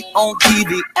shouldn't be on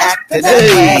TV acting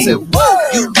that way. I said, whoa,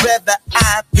 you rather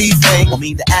I be fake for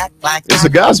me to act like it's a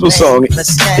gospel song.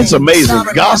 It's amazing.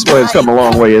 Gospel has come a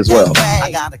long way as well.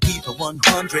 I gotta keep it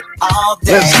 100 all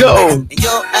day. Let's go. And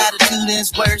your attitude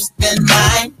is worse than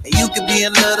mine. You could be a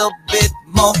little bit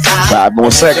more kind. 5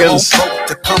 more seconds.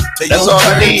 That's all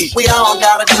I need. We all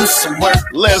gotta do some work.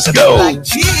 Let's go. Like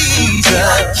Jesus.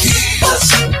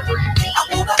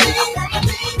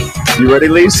 You ready,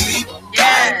 Lisa?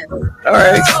 Yes. All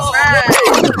right.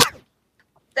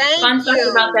 Fun fact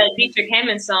about that Dietrich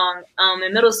Hammond song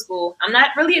in middle school. I'm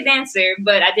not really a dancer,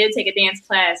 but I did take a dance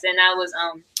class, and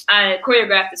I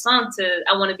choreographed the song to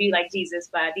 "I Want to Be Like Jesus"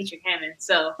 by Dietrich Hammond.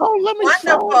 So,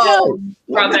 wonderful.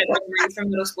 Brought back memories from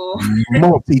middle school.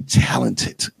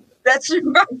 Multi-talented. That's right.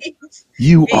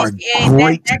 You are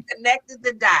great. That connected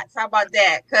the dots. How about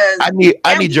that? Because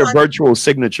I need your virtual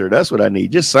signature. That's what I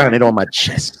need. Just sign it on my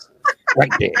chest,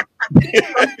 right there.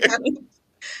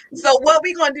 So what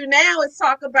we're going to do now is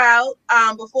talk about,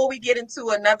 before we get into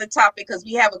another topic, because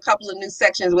we have a couple of new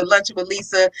sections with Lunch with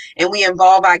Lisa, and we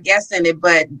involve our guests in it.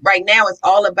 But right now it's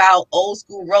all about old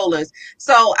school rollers.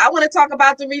 So I want to talk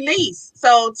about the release.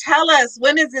 So tell us,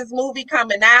 when is this movie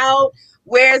coming out?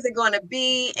 Where is it going to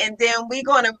be? And then we're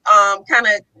going to kind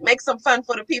of make some fun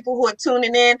for the people who are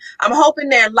tuning in. I'm hoping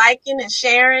they're liking and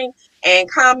sharing. and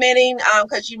commenting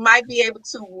because you might be able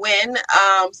to win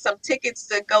some tickets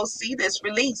to go see this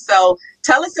release. So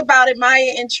tell us about it,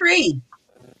 Maya and Tree.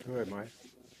 Go ahead, Maya.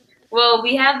 Well,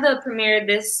 we have the premiere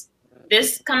this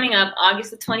coming up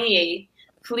August the 28th.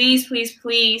 Please, please,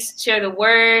 please share the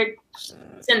word.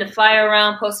 Send the flyer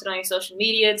around, post it on your social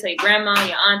media, tell your grandma,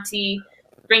 your auntie,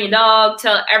 bring your dog,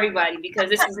 tell everybody, because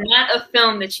this is not a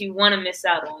film that you want to miss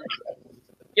out on.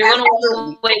 You're going to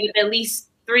walk away with at least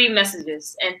 3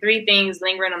 messages and 3 things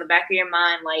lingering on the back of your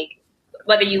mind, like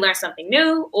whether you learned something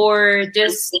new or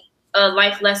just a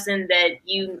life lesson that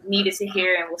you needed to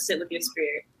hear and will sit with your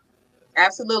spirit.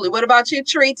 Absolutely. What about you,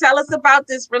 Tree? Tell us about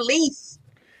this release.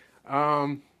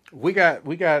 We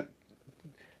got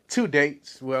 2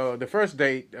 dates. Well, the first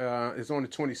date is on the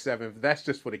 27th. That's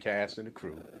just for the cast and the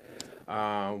crew.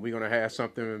 We're going to have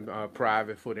something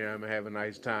private for them and have a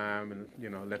nice time and, you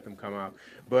know, let them come out.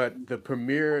 But the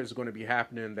premiere is going to be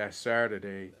happening that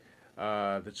Saturday,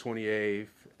 the 28th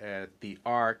at the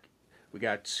Arc. We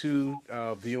got 2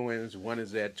 viewings. One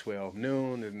is at 12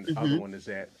 noon and the other one is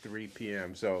at 3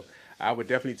 p.m. So I would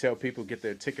definitely tell people get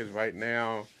their tickets right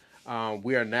now.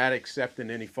 We are not accepting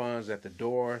any funds at the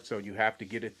door, so you have to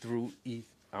get it through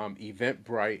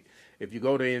Eventbrite. If you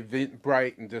go to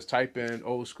Eventbrite and just type in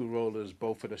Old School Rollers,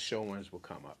 both of the showings will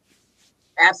come up.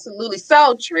 Absolutely.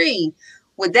 So, Tree,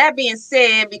 with that being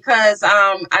said, because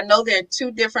I know there are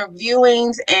 2 different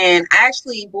viewings, and I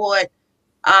actually bought,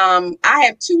 I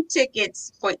have 2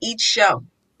 tickets for each show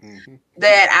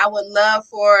that I would love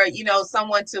for, you know,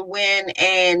 someone to win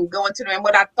and go into them. And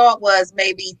what I thought was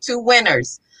maybe 2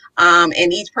 winners.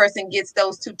 And each person gets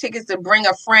those 2 tickets to bring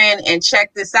a friend and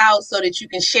check this out so that you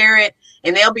can share it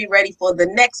and they'll be ready for the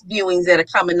next viewings that are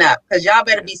coming up, because y'all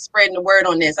better be spreading the word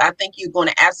on this. I think you're going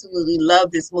to absolutely love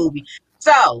this movie.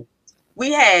 So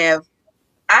I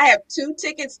have 2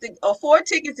 tickets or 4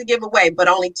 tickets to give away, but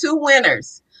only 2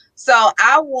 winners. So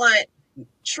I want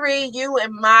Tree, you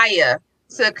and Maya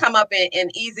to come up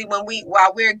and easy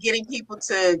while we're getting people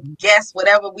to guess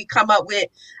whatever we come up with.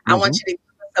 I want you to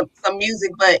some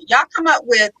music, but y'all come up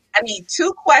with, I need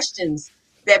 2 questions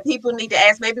that people need to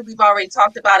ask. Maybe we've already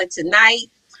talked about it tonight.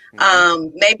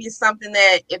 Maybe it's something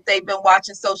that if they've been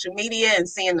watching social media and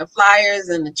seeing the flyers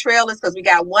and the trailers, because we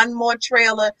got one more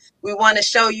trailer we want to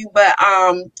show you, but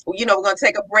you know, we're going to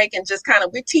take a break and just kind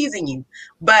of, we're teasing you,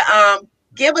 but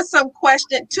give us 2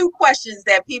 questions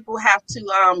that people have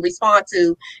to respond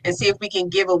to and see if we can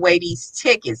give away these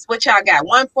tickets. What y'all got?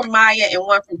 One from Maya and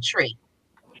one from Tree.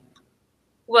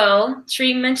 Well,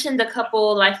 Tree mentioned a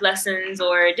couple life lessons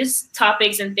or just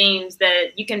topics and themes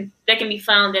that can be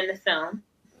found in the film.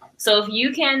 So if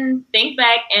you can think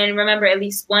back and remember at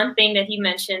least one thing that he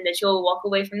mentioned that you'll walk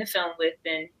away from the film with,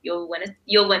 then you'll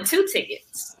win 2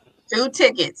 tickets. 2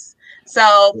 tickets.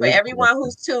 So for everyone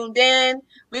who's tuned in,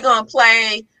 we're gonna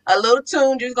play a little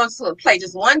tune. You're gonna play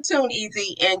just 1 tune,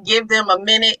 Easy, and give them a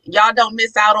minute. Y'all don't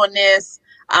miss out on this.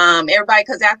 Everybody,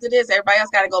 because after this, everybody else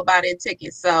got to go buy their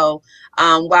tickets. So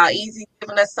while Easy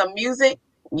giving us some music,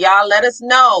 y'all let us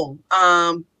know.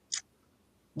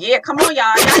 Yeah, come on,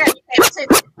 y'all. Y'all got to be paying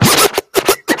attention.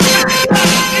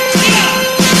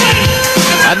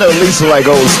 I know Lisa like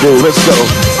old school. Let's go.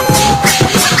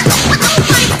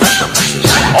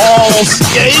 All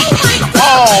skate.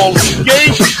 All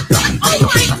skate.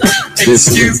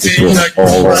 Excuse me.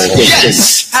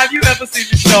 Yes. Have you ever seen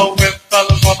the show with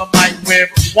fellas on the mic with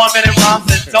 1-minute rhymes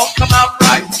that don't come out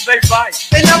right? They fight.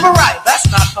 They never right. That's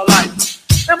not polite.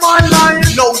 Am I lying?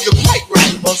 No, you're quite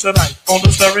right. Well, tonight on the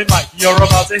Stirring Mic, you're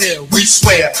about to hear, we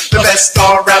swear, the best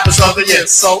star rappers of the year.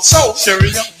 So,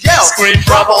 cheery up, yell, scream,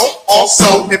 bravo.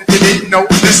 Also, if you didn't know,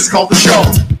 this is called the show.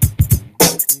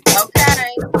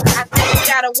 Okay, I think we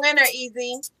got a winner,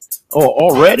 Easy. Oh,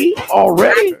 already?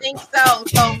 I think so.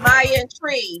 So Maya and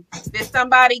Tree, did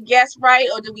somebody guess right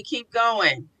or do we keep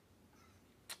going?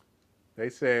 They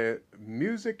said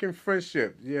music and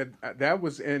friendship. Yeah, that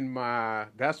was in my.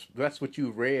 That's what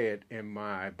you read in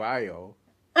my bio.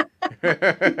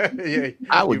 Yeah,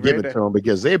 I would give it to them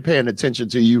because they're paying attention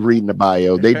to you reading the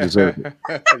bio. They deserve it.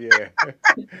 Yeah.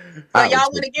 So y'all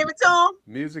want to give it to them?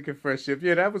 Music and friendship.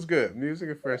 Yeah, that was good. Music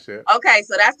and friendship. Okay,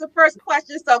 so that's the first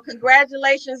question. So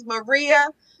congratulations, Maria.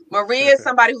 Maria is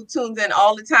somebody who tunes in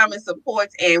all the time and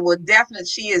supports, and will definitely,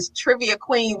 she is trivia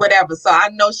queen, whatever. So I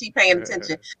know she's paying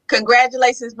attention.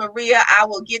 Congratulations, Maria. I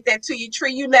will get that to you.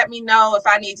 Tree, you let me know if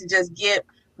I need to just give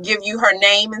you her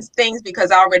name and things,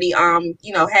 because I already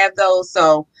you know, have those.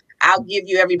 So I'll give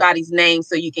you everybody's name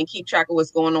so you can keep track of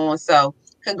what's going on. So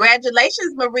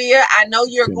congratulations, Maria. I know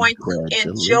you're going to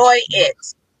enjoy it.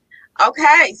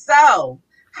 Okay, so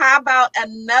How about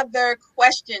another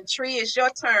question? Tree, it's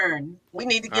your turn. We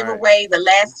need to give All right. away the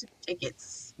last 2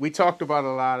 tickets. We talked about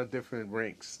a lot of different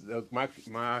rinks.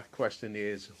 My question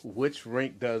is, which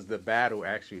rink does the battle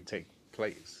actually take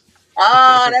place?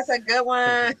 Oh, that's a good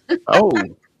one. Oh,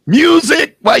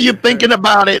 music while you're thinking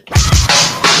about it.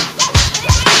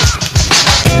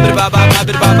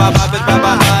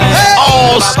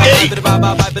 All skate.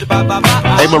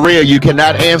 Hey, Maria, you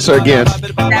cannot answer again.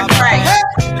 That's right.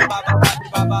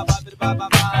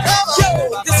 Yo,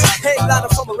 this is Headliner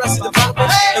from Arrested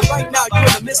Development, and right now you're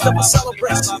in the midst of a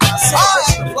celebration.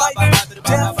 Celebration of life,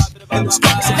 death, and the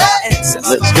struggles of our ancestors.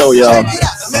 Let's go, y'all.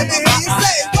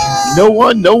 No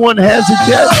one has it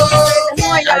yet.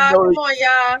 Come on, y'all. Come on,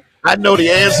 y'all. I know the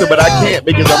answer, but I can't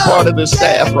because I'm part of the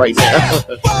staff right now.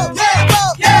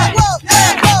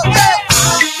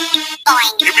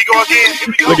 Here we go again.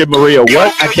 Look at Maria.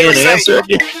 What? I can't answer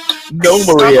again. No,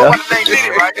 Maria. I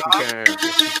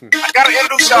gotta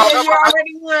introduce y'all. You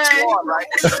already won.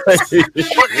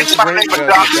 Which rink does the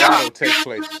battle take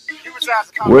place?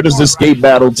 Where does the skate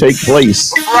battle take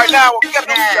place? Right now, we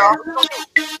gotta introduce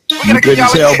y'all. You couldn't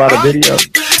tell by the video.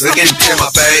 Looking at my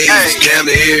face, damn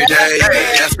every day.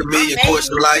 Asking me a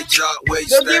question like Jock, where you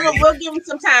stay? We'll give them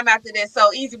some time after this.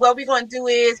 So easy. What we're gonna do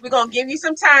is we're gonna give you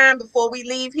some time before we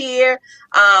leave here.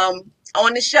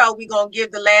 On the show, we're gonna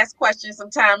give the last question some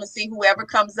time to see whoever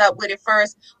comes up with it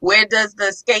first. Where does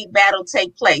the skate battle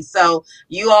take place? So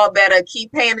you all better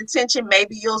keep paying attention.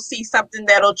 Maybe you'll see something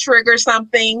that'll trigger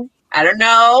something. I don't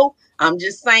know. I'm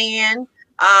just saying.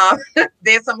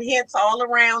 There's some hints all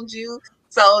around you.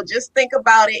 So just think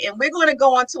about it. And we're going to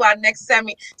go on to our next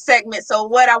segment. So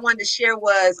what I wanted to share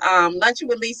was Lunching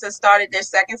with Lisa started their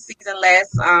second season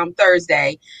last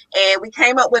Thursday. And we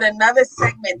came up with another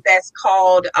segment that's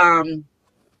called,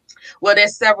 well,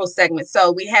 there's several segments.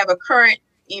 So we have a current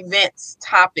events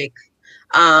topic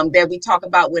that we talk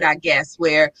about with our guests,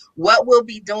 where what we'll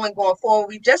be doing going forward.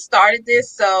 We just started this.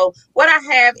 So what I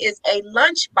have is a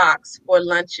lunchbox for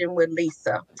Lunching with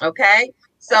Lisa. Okay.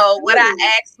 So what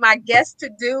I ask my guests to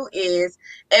do is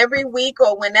every week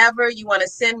or whenever you want to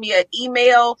send me an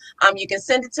email, you can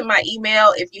send it to my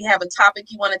email if you have a topic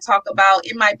you want to talk about.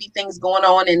 It might be things going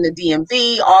on in the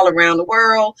DMV, all around the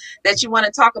world that you want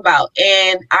to talk about.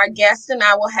 And our guests and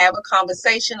I will have a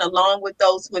conversation along with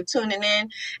those who are tuning in,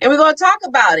 and we're going to talk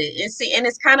about it and see. And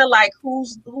it's kind of like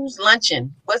who's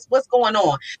lunching, what's going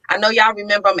on. I know y'all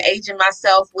remember I'm aging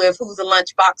myself with who's a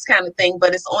lunchbox kind of thing,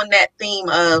 but it's on that theme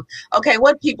of, okay,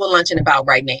 what people lunching about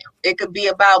right now? It could be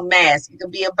about masks. It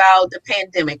could be about the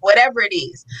pandemic, whatever it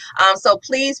is. So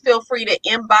please feel free to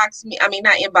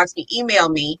email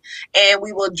me, and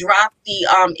we will drop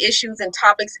the issues and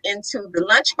topics into the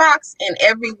lunchbox. And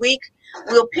every week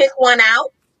we'll pick one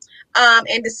out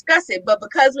and discuss it. But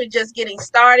because we're just getting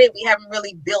started, we haven't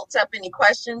really built up any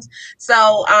questions.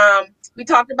 So we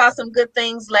talked about some good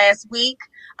things last week.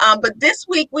 But this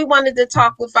week we wanted to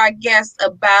talk with our guests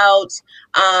about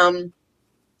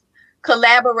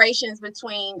collaborations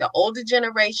between the older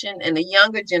generation and the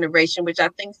younger generation, which I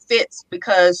think fits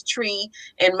because Tree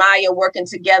and Maya working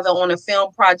together on a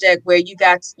film project where you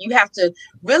have to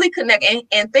really connect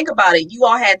and think about it. You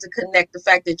all had to connect the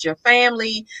fact that your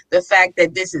family, the fact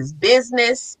that this is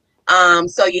business.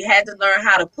 So you had to learn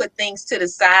how to put things to the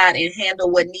side and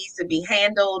handle what needs to be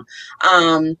handled.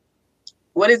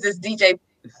 What is this, DJ?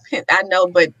 I know,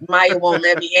 but Maya won't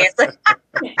let me answer.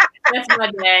 That's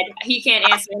my dad. He can't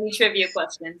answer any trivia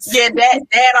questions. Yeah,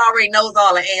 dad already knows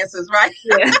all the answers, right?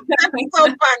 Yeah. It's so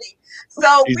funny.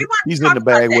 So he's in the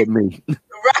bag with me.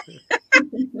 Right.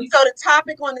 So the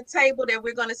topic on the table that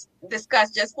we're going to discuss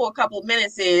just for a couple of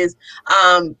minutes is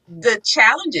the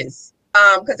challenges.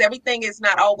 Because everything is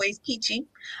not always peachy.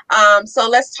 So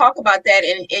let's talk about that,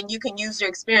 and you can use your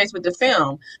experience with the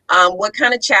film. What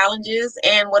kind of challenges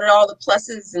and what are all the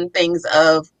pluses and things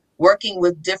of working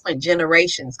with different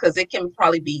generations? Because it can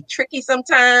probably be tricky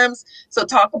sometimes. So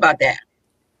talk about that.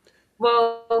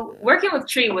 Well, working with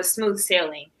Tree was smooth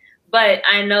sailing, but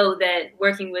I know that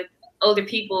working with older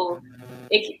people,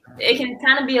 it can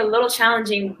kind of be a little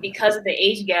challenging because of the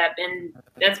age gap, and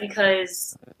that's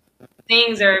because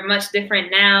things are much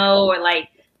different now, or like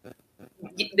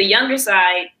the younger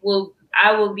side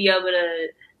I will be able to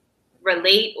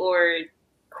relate or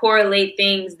correlate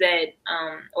things that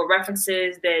or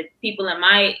references that people in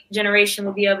my generation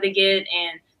will be able to get,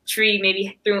 and Tree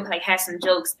maybe has some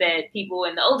jokes that people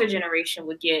in the older generation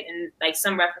would get, and like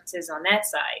some references on that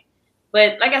side.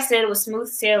 But like I said, it was smooth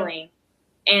sailing,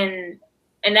 and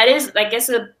that is, I guess,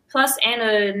 a plus and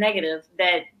a negative,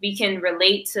 that we can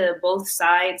relate to both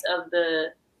sides of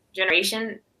the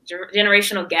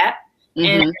generational gap.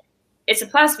 Mm-hmm. it's a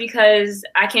plus because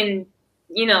I can,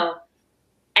 you know,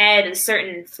 add a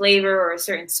certain flavor or a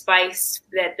certain spice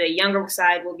that the younger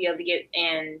side will be able to get,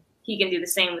 and he can do the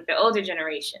same with the older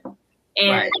generation. And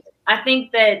Right. I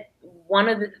think that one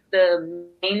of the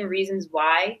main reasons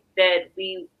why that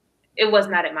it was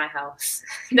not at my house.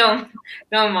 No,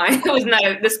 don't mind. It was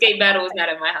not. The skate battle was not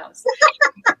at my house.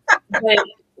 But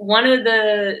one of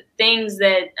the things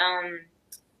that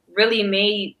really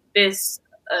made this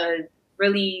a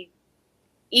really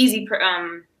easy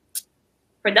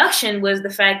production was the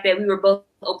fact that we were both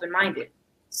open-minded.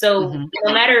 So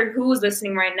no matter who is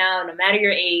listening right now, no matter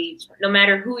your age, no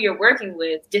matter who you're working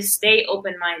with, just stay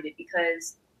open-minded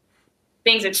because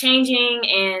things are changing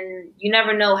and you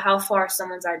never know how far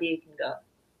someone's idea can go.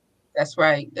 That's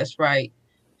right. That's right.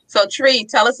 So Tree,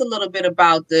 tell us a little bit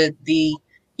about the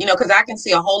you know, because I can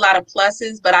see a whole lot of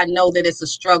pluses, but I know that it's a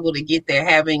struggle to get there,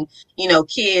 having, you know,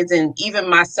 kids, and even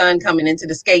my son coming into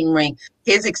the skating rink,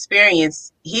 his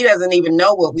experience, he doesn't even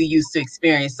know what we used to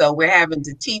experience. So we're having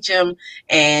to teach him,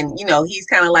 and, you know, he's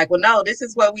kind of like, well, no, this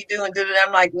is what we do and do it.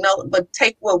 I'm like, no, but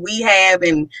take what we have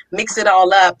and mix it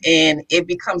all up and it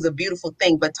becomes a beautiful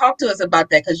thing. But talk to us about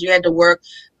that, because you had to work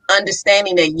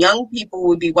understanding that young people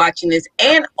would be watching this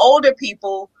and older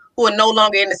people who are no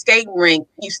longer in the skating rink.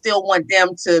 You still want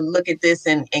them to look at this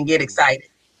and get excited.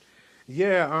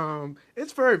 Yeah,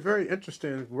 it's very, very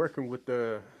interesting working with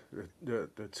the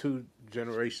two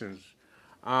generations.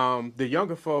 The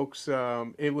younger folks,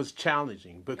 it was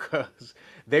challenging because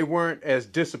they weren't as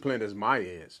disciplined as my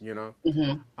is, you know.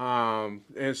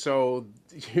 And so,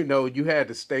 you know, you had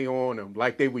to stay on them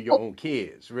like they were your own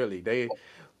kids, really. They,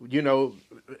 you know,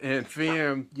 in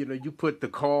film, you know, you put the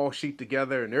call sheet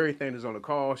together and everything is on the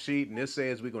call sheet, and it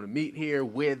says we're going to meet here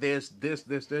with this.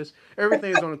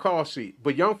 Everything is on the call sheet.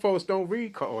 But young folks don't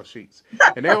read call sheets,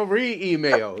 and they don't read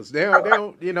emails. They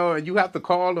don't, you know, and you have to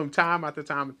call them time after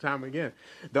time and time again.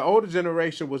 The older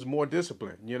generation was more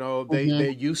disciplined. You know, they're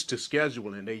used to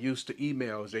scheduling, they're used to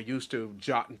emails, they're used to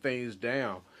jotting things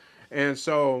down, and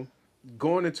so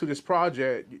going into this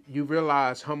project, you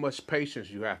realize how much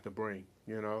patience you have to bring.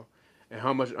 You know, and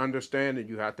how much understanding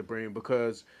you have to bring,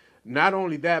 because not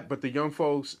only that, but the young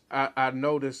folks, I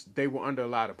noticed they were under a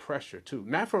lot of pressure too,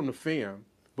 not from the film,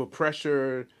 but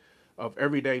pressure of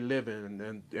everyday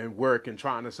living and work and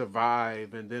trying to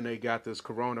survive. And then they got this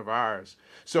coronavirus.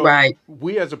 So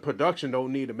we as a production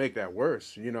don't need to make that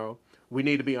worse. You know, we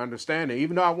need to be understanding,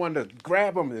 even though I wanted to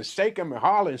grab them and shake them and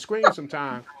holler and scream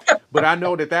sometimes. But I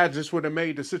know that just would have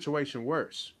made the situation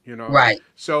worse, you know? Right.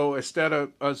 So instead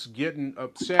of us getting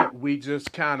upset, we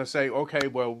just kind of say, okay,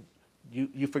 well,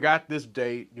 you forgot this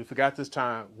date, you forgot this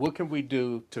time. What can we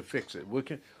do to fix it? What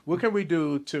can we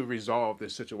do to resolve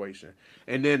this situation?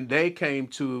 And then they came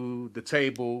to the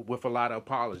table with a lot of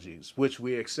apologies, which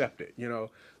we accepted. You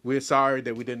know, we're sorry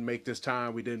that we didn't make this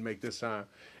time,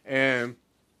 and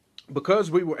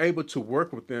because we were able to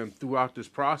work with them throughout this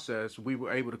process, we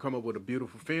were able to come up with a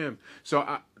beautiful film.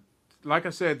 So, like I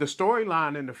said, the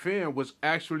storyline in the film was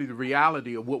actually the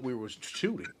reality of what we were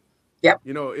shooting. Yep.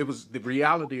 You know, it was the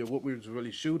reality of what we was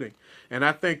really shooting. And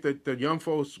I think that the young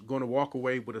folks are going to walk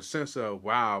away with a sense of,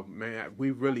 wow, man,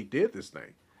 we really did this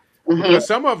thing. Because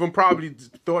some of them probably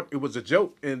thought it was a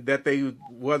joke and that they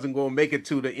wasn't going to make it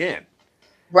to the end.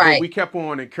 Right. But we kept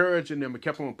on encouraging them and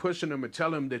kept on pushing them and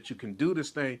telling them that you can do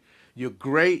this thing. You're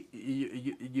great.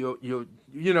 You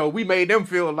know, we made them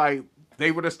feel like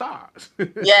they were the stars.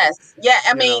 Yes. Yeah.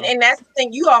 I mean, and that's the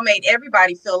thing. You all made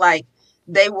everybody feel like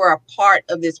they were a part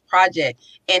of this project.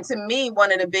 And to me,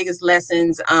 one of the biggest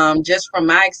lessons, just from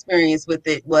my experience with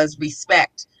it, was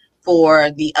respect for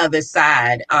the other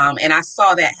side. And I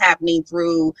saw that happening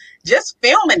through just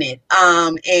filming it,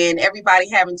 and everybody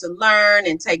having to learn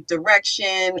and take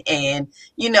direction. And,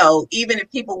 you know, even if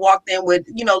people walked in with,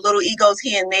 you know, little egos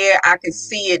here and there, I could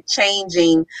see it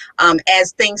changing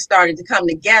as things started to come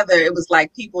together. It was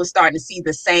like people were starting to see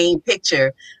the same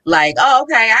picture, like, oh,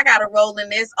 okay, I got a role in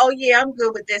this. Oh, yeah, I'm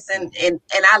good with this. And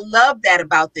I love that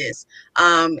about this.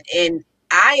 And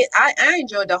I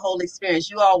enjoyed the whole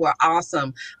experience. You all were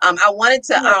awesome. I wanted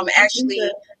to I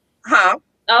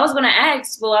was going to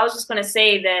ask, well, I was just going to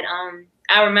say that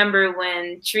I remember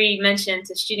when Tree mentioned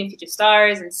to Shooting Future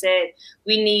Stars and said,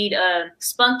 we need a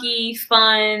spunky,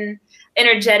 fun,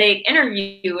 energetic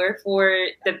interviewer for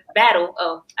the battle.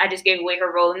 Oh, I just gave away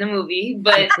her role in the movie,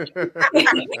 but an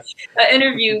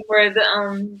interview for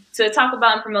the to talk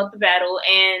about and promote the battle.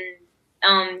 And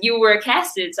you were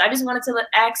casted. So I just wanted to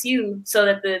ask you so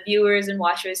that the viewers and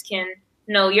watchers can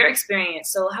know your experience.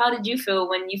 So how did you feel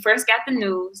when you first got the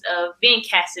news of being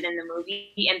casted in the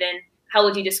movie? And then how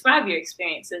would you describe your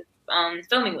experience of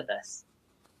filming with us?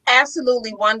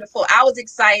 Absolutely wonderful. I was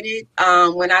excited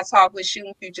when I talked with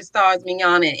Shooting Future Stars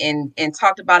Mignon and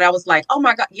talked about it. I was like, oh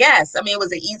my God, yes. I mean, it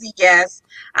was an easy yes.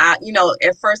 At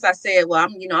first I said, well,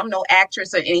 I'm no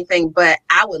actress or anything, but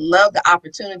I would love the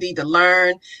opportunity to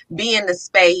learn, be in the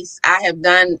space. I have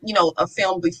done, a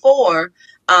film before.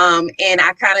 And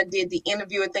I kind of did the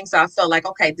interview and things. So I felt like,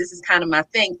 okay, this is kind of my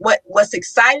thing. What's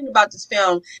exciting about this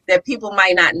film that people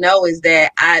might not know is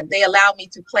that they allowed me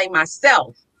to play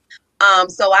myself.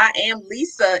 So I am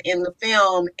Lisa in the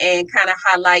film and kind of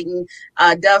highlighting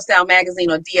Dove Style Magazine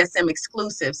or DSM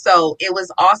exclusive. So it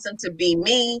was awesome to be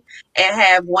me and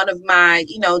have one of my,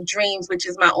 dreams, which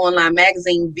is my online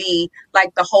magazine, be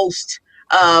like the host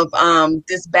of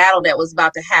this battle that was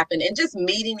about to happen, and just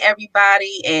meeting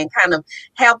everybody and kind of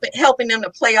helping them to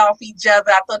play off each other.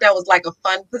 I thought that was like a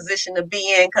fun position to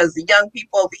be in, because the young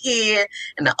people over here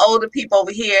and the older people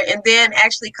over here, and then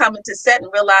actually coming to set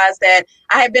and realize that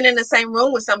I had been in the same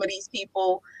room with some of these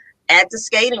people at the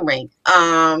skating rink.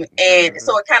 And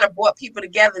so it kind of brought people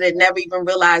together that never even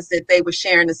realized that they were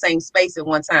sharing the same space at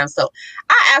one time. So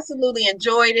I absolutely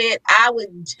enjoyed it. I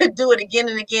would do it again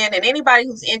and again. And anybody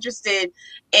who's interested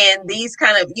in these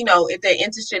kind of, if they're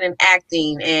interested in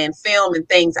acting and film and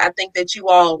things, I think that you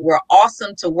all were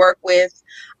awesome to work with.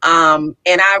 And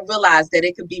I realized that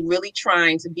it could be really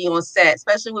trying to be on set,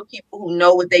 especially with people who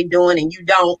know what they're doing and you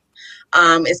don't.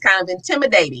 It's kind of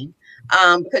intimidating.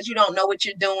 Because you don't know what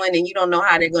you're doing and you don't know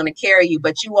how they're going to carry you.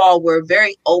 But you all were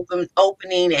very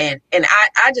opening, and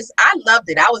I loved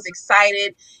it. I was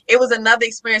excited. It was another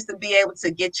experience to be able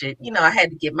to get you. I had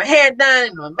to get my hair done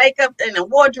and my makeup and the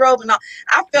wardrobe and all.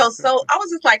 I was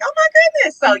just like, oh my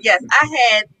goodness. So yes,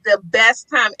 I had the best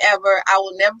time ever. I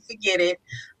will never forget it.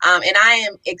 And I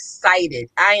am excited.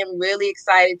 I am really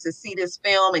excited to see this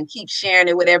film and keep sharing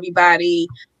it with everybody.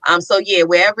 So yeah,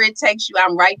 wherever it takes you,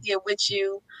 I'm right there with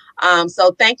you.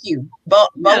 So thank you, both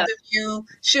of you,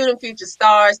 Shooting Future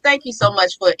Stars. Thank you so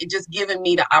much for just giving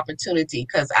me the opportunity,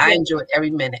 because I enjoyed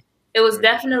every minute. It was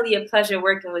definitely a pleasure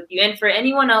working with you. And for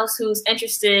anyone else who's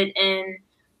interested in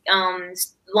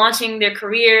launching their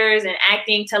careers in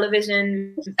acting,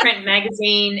 television, print,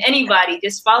 magazine, anybody,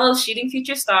 just follow Shooting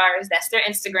Future Stars. That's their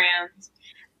Instagram.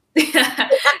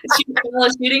 Follow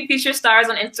Shooting Future Stars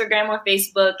on Instagram or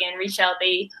Facebook and reach out.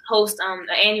 They host an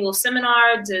annual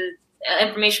seminar,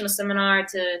 informational seminar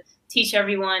to teach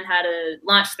everyone how to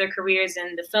launch their careers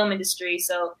in the film industry.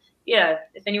 So yeah,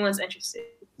 if anyone's interested.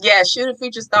 Yeah, Shooting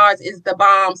Future Stars is the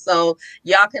bomb. So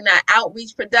y'all can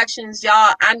Outreach Productions.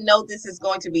 Y'all, I know this is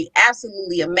going to be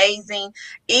absolutely amazing.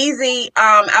 Easy.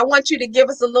 I want you to give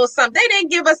us a little something. They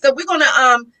didn't give us we're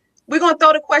gonna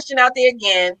throw the question out there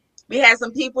again. We had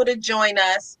some people to join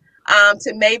us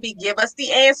to maybe give us the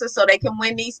answer so they can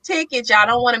win these tickets. Y'all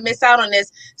don't want to miss out on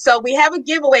this. So we have a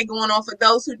giveaway going on for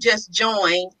those who just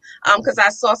joined, because I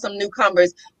saw some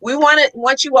newcomers. We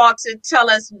want you all to tell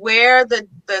us where the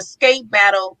skate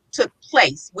battle took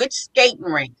place, which skating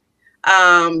rink.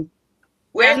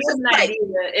 Where it took place.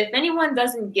 If anyone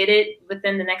doesn't get it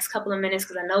within the next couple of minutes,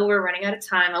 because I know we're running out of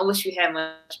time. I wish we had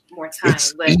much more time.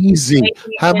 It's easy.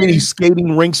 How many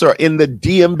skating rinks are in the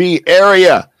DMV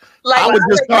area? I would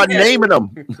just start naming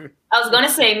them. I was going to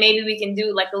say maybe we can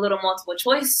do like a little multiple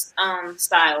choice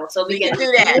style. So we can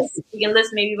do that. We can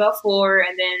list maybe about 4,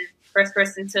 and then first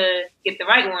person to get the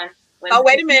right one. Oh,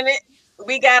 wait a minute.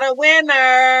 We got a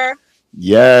winner.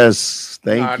 Yes,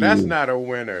 thank you. That's not a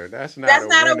winner. That's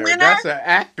not a winner. That's an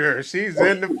actor. She's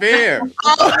in the film.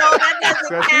 Oh no, that doesn't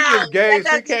so count. She just gave.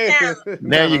 She can't.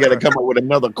 Now you got to come up with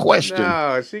another question.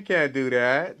 No, she can't do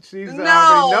that. She's She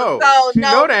know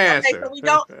the answer. Okay, so we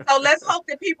don't. So let's hope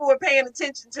that people were paying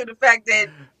attention to the fact that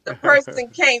the person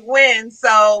can't win.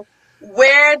 So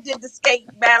where did the skate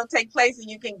battle take place?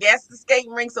 And you can guess the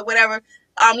skating rinks or whatever.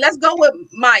 Let's go with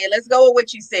Maya. Let's go with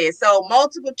what you said. So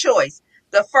multiple choice.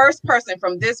 The first person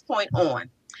from this point on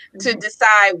to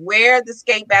decide where the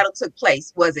skate battle took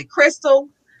place. Was it Crystal,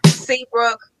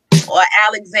 Seabrook, or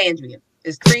Alexandria?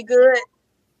 Is 3 good?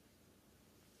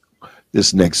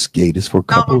 This next skate is for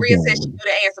couple. No, Maria said she knew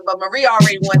the answer, but Maria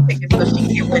already won tickets, so she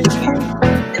can't win again.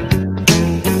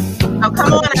 Oh,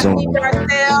 come on, I see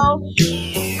Darcel.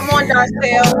 Come on,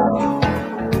 Darcel.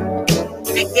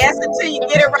 And guess until you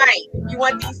get it right. You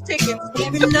want these tickets.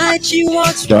 Every night you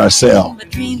watch Darcel,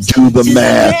 do the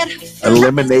math.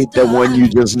 Eliminate the one you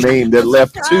just named that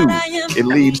left 2. It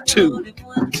leaves 2.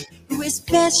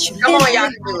 Come on, y'all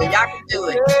can do it. Y'all can do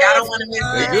it. Y'all don't want to miss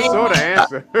it. You saw the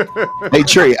answer. Hey,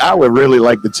 Trey, I would really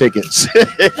like the tickets.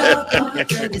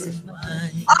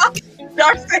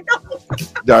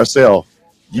 Darcel,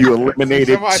 you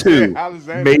eliminated 2.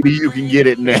 Maybe you can get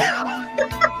it now.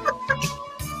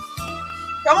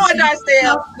 Come on,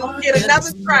 Darcel. Let's get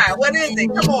another try. What is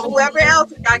it? Come on, whoever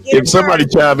else. I get If somebody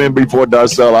chime in before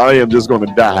Darcel, I am just going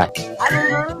to die. I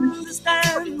don't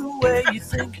understand the way you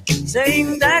think,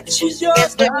 saying that she's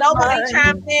yours. If nobody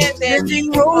chimes in, then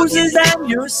Lifting roses and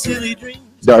your silly dreams.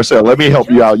 Darcel, let me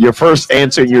help you out. Your first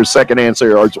answer and your second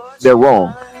answer they're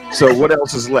wrong. So what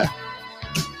else is left?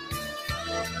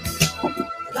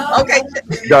 Okay.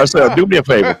 Darcel, do me a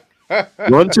favor.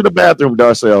 Run to the bathroom,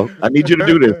 Darcel. I need you to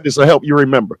do this. This will help you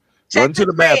remember. Run to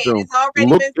the bathroom.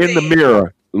 Look in the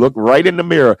mirror. Look right in the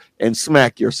mirror and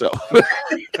smack yourself.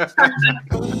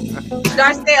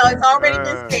 Darcel, it's already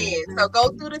been said. So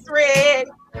go through the thread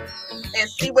and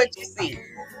see what you see.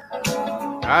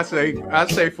 I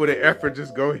say for the effort,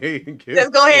 just go ahead and give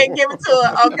Just go ahead and give it to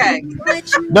her. Okay.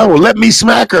 No, let me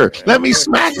smack her. Let me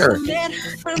smack her.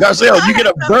 Darcel, you get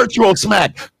a virtual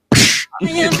smack.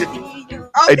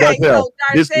 Hey, Darcel,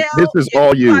 this is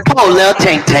all you. Come on, little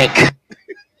tank.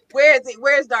 Where is it?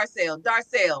 Where's Darcel?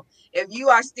 Darcel, if you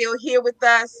are still here with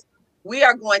us, we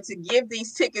are going to give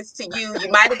these tickets to you. You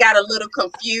might have got a little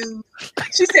confused.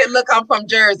 She said, look, I'm from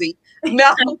Jersey.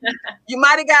 No, you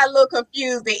might have got a little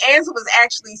confused. The answer was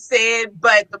actually said,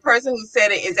 but the person who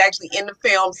said it is actually in the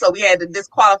film, so we had to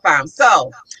disqualify him.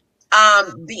 So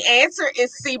the answer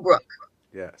is Seabrook.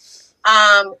 Yes.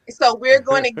 So we're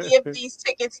going to give these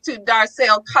tickets to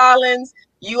Darcel Collins.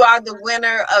 You are the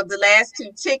winner of the last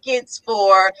 2 tickets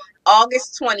for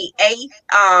August 28th.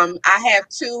 I have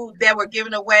 2 that were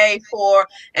given away for,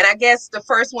 and I guess the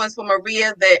first one's for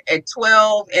Maria at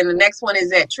 12, and the next one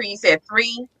is at Trees at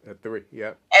 3. At 3,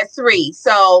 yeah. At 3.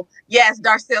 So yes,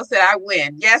 Darcel said I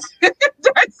win. Yes,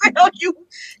 Darcel, you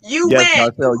win.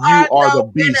 Darcel, you are the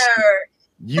beast. Winner.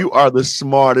 You are the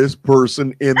smartest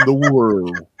person in the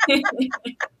world.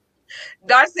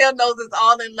 Darcel knows it's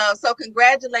all in love. So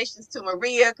congratulations to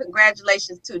Maria.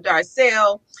 Congratulations to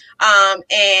Darcel.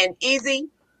 And Easy.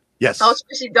 Yes. Oh,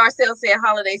 especially Darcel said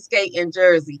holiday skate in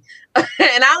Jersey. And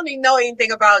I don't even know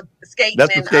anything about skating.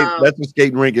 That's the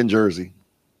skating rink in Jersey.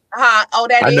 Oh,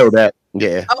 that I know that.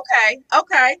 Yeah. Okay.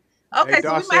 Hey, So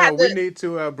Darcel, we need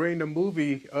to bring the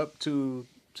movie up to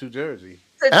Jersey.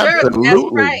 To Jersey.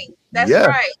 That's right. That's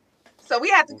right. So we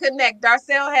have to connect.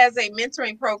 Darcel has a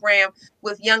mentoring program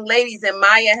with young ladies, and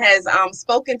Maya has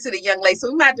spoken to the young ladies. So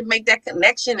we might have to make that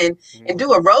connection and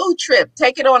do a road trip.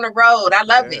 Take it on the road. I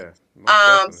love it.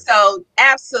 So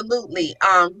absolutely.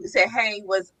 We said, hey,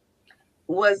 was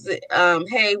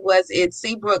it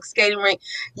Seabrook skating rink?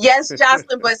 Yes,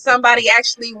 Jocelyn, but somebody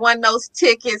actually won those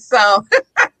tickets. So,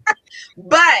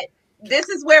 but this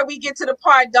is where we get to the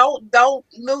part. Don't go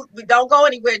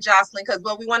anywhere, Jocelyn, because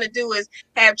what we want to do is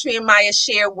have Tree and Maya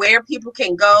share where people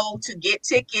can go to get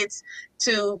tickets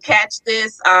to catch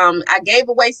this. I gave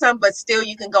away some, but still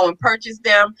you can go and purchase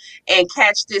them and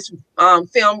catch this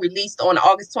film released on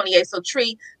August 28th. So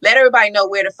Tree, let everybody know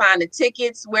where to find the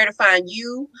tickets, where to find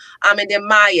you. And then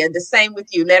Maya, the same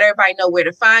with you. Let everybody know where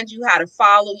to find you, how to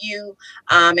follow you,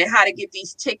 and how to get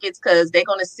these tickets, because they're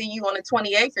going to see you on the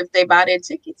 28th if they buy their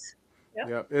tickets.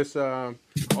 Yeah, it's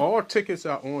all tickets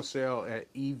are on sale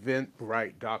at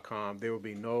eventbrite.com. There will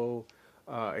be no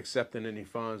accepting any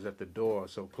funds at the door,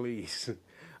 so please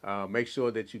make sure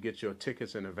that you get your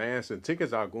tickets in advance. And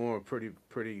tickets are going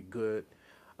pretty good.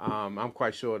 I'm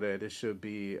quite sure that it should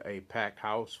be a packed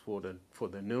house for the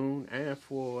noon and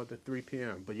for the 3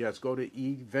 p.m. But yes, go to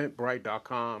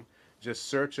eventbrite.com. Just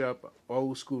search up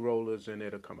Old School Rollers and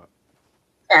it'll come up.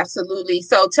 Absolutely.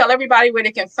 So tell everybody where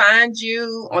they can find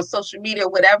you on social media,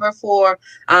 whatever, for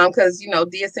because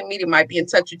DSM Media might be in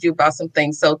touch with you about some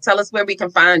things. So tell us where we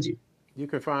can find you. You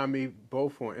can find me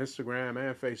both on Instagram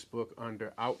and Facebook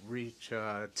under Outreach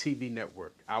TV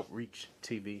Network. Outreach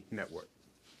TV Network.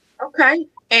 Okay.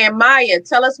 And Maya,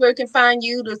 tell us where we can find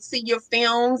you to see your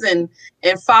films and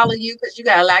follow you, because you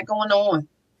got a lot going on.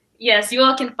 Yes, you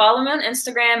all can follow me on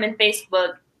Instagram and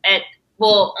Facebook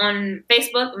on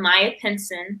Facebook, Maya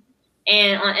Pinson,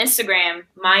 and on Instagram,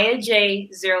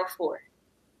 MayaJ04.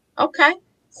 Okay.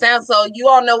 So you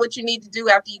all know what you need to do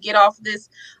after you get off this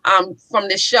from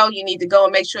this show. You need to go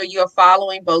and make sure you're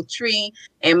following both Tree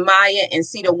and Maya and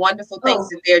see the wonderful things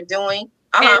that they're doing.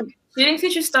 And Shooting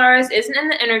Future Stars isn't in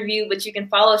the interview, but you can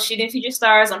follow Shooting Future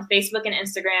Stars on Facebook and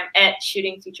Instagram at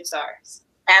Shooting Future Stars.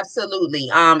 Absolutely.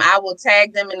 I will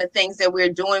tag them in the things that we're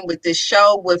doing with this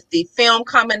show, with the film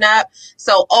coming up.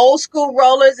 So Old School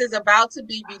Rollers is about to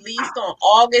be released on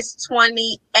August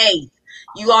 28th.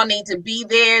 You all need to be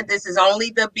there. This is only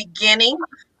the beginning.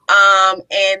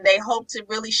 And they hope to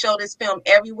really show this film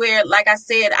everywhere. Like I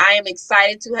said, I am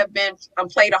excited to have been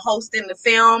played a host in the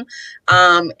film.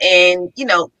 And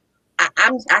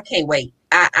I can't wait.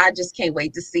 I just can't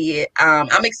wait to see it.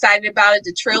 I'm excited about it.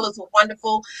 The trailers were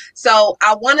wonderful. So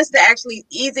I want us to actually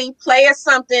Easy play us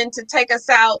something to take us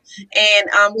out.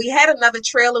 And we had another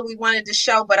trailer we wanted to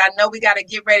show, but I know we got to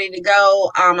get ready to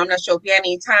go. I'm not sure if you had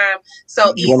any time.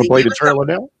 So you want to play the trailer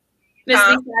now? Miss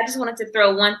Lisa, I just wanted to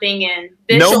throw one thing in.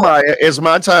 No, Maya, it's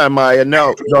my time, Maya.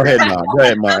 No, go ahead, Maya. Go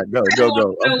ahead, Maya.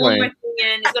 Go. I'm playing.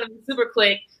 It's going to be super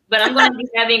quick. But I'm going to be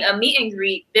having a meet and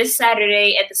greet this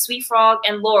Saturday at the Sweet Frog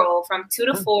and Laurel from 2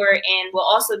 to 4, and we'll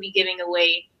also be giving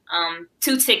away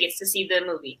 2 tickets to see the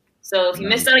movie. So if you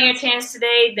missed out on your chance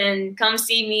today, then come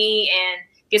see me and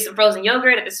get some frozen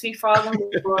yogurt at the Sweet Frog and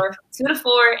Laurel from 2 to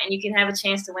 4, and you can have a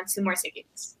chance to win 2 more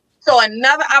tickets. So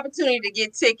another opportunity to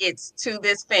get tickets to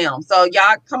this film. So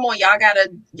y'all, come on, y'all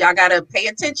gotta pay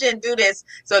attention, do this.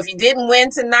 So if you didn't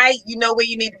win tonight, you know where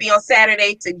you need to be on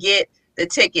Saturday to get the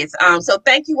tickets. So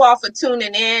thank you all for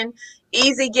tuning in.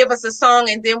 Easy, give us a song,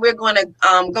 and then we're going to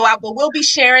go out. But we'll be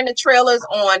sharing the trailers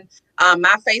on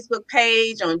my Facebook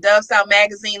page, on Dove South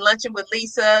Magazine, Luncheon with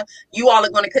Lisa. You all are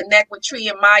going to connect with Tree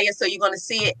and Maya, so you're going to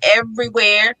see it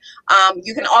everywhere.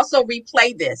 You can also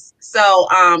replay this. So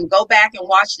go back and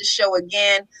watch the show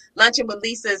again. Luncheon with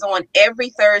Lisa is on every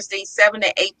Thursday, 7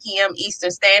 to 8 p.m.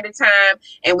 Eastern Standard Time,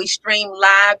 and we stream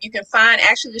live. You can find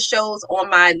actually the shows on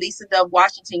my Lisa Dove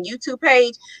Washington YouTube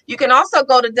page. You can also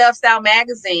go to Dove Style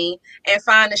Magazine and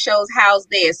find the shows housed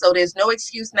there. So there's no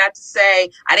excuse not to say,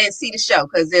 I didn't see the show,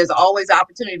 because there's always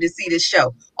opportunity to see the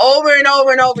show over and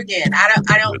over and over again.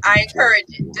 I encourage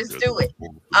it. Just do it.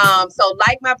 So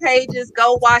like my pages,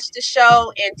 go watch the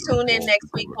show, and tune in next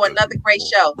week for another great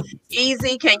show.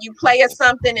 Easy, can you play us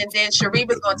something? And then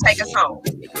Shariba's going to take us home.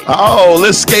 Oh,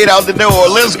 let's skate out the door.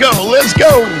 Let's go. Let's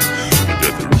go.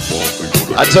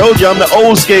 I told you I'm the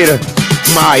old skater,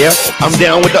 Maya. I'm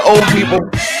down with the old people.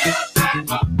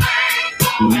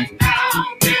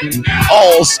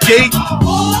 All skate.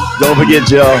 Don't forget,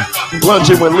 y'all.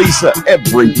 Luncheon with Lisa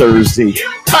every Thursday.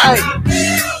 Bye.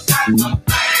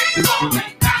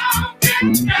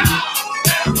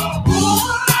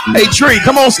 Hey, Tree,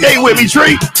 come on, skate with me,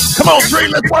 Tree. Come on, Tree,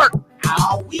 let's work.